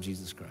gospel of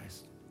Jesus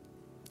Christ.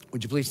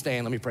 Would you please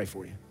stand? Let me pray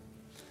for you.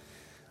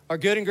 Our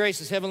good and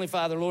gracious Heavenly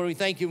Father, Lord, we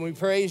thank you and we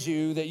praise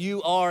you that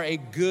you are a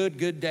good,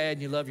 good dad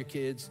and you love your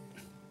kids.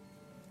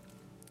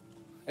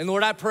 And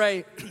Lord, I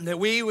pray that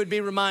we would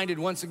be reminded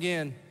once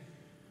again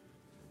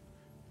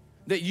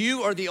that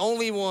you are the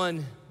only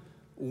one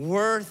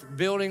worth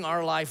building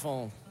our life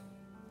on.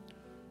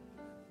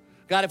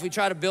 God, if we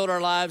try to build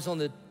our lives on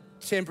the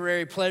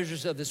temporary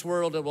pleasures of this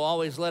world, it will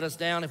always let us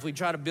down. If we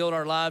try to build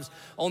our lives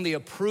on the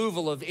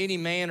approval of any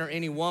man or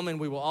any woman,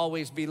 we will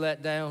always be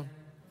let down.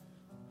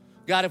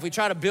 God, if we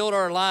try to build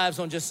our lives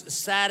on just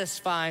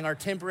satisfying our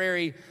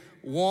temporary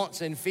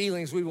wants and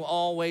feelings, we will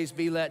always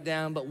be let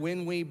down. But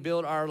when we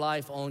build our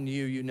life on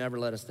you, you never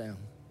let us down.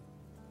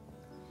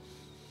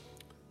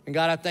 And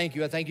God, I thank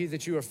you. I thank you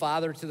that you are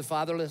father to the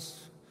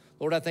fatherless.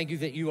 Lord, I thank you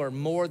that you are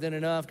more than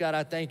enough. God,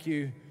 I thank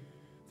you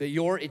that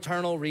your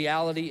eternal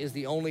reality is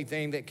the only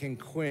thing that can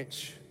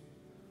quench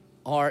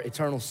our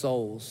eternal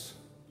souls.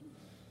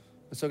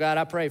 And so, God,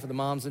 I pray for the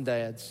moms and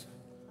dads,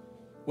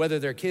 whether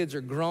their kids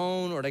are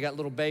grown or they got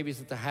little babies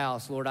at the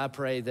house. Lord, I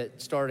pray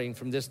that starting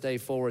from this day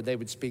forward, they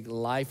would speak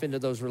life into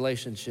those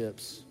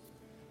relationships.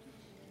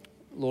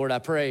 Lord, I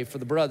pray for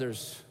the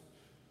brothers,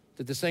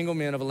 that the single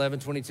men of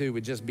 1122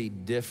 would just be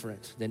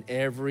different than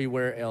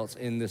everywhere else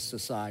in this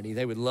society.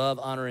 They would love,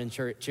 honor, and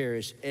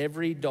cherish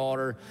every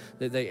daughter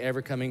that they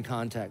ever come in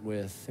contact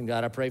with. And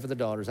God, I pray for the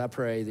daughters. I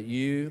pray that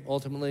you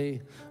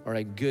ultimately are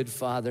a good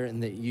father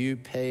and that you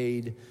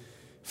paid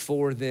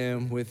for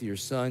them with your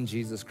son,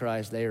 Jesus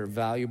Christ. They are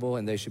valuable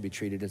and they should be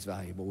treated as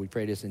valuable. We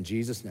pray this in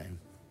Jesus' name.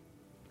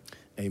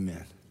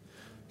 Amen.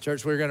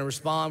 Church, we're gonna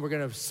respond. We're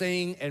gonna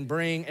sing and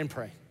bring and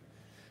pray.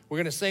 We're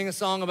gonna sing a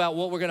song about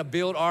what we're gonna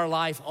build our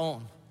life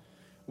on.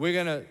 We're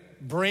gonna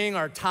bring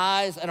our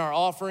tithes and our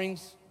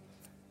offerings,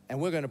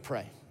 and we're gonna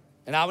pray.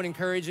 And I would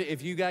encourage you,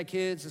 if you got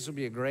kids, this would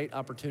be a great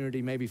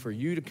opportunity maybe for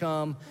you to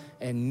come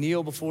and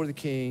kneel before the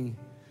King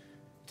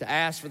to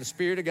ask for the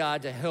Spirit of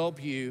God to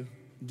help you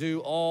do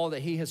all that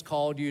he has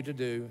called you to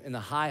do in the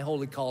high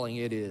holy calling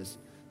it is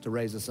to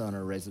raise a son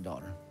or raise a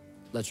daughter.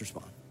 Let's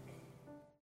respond.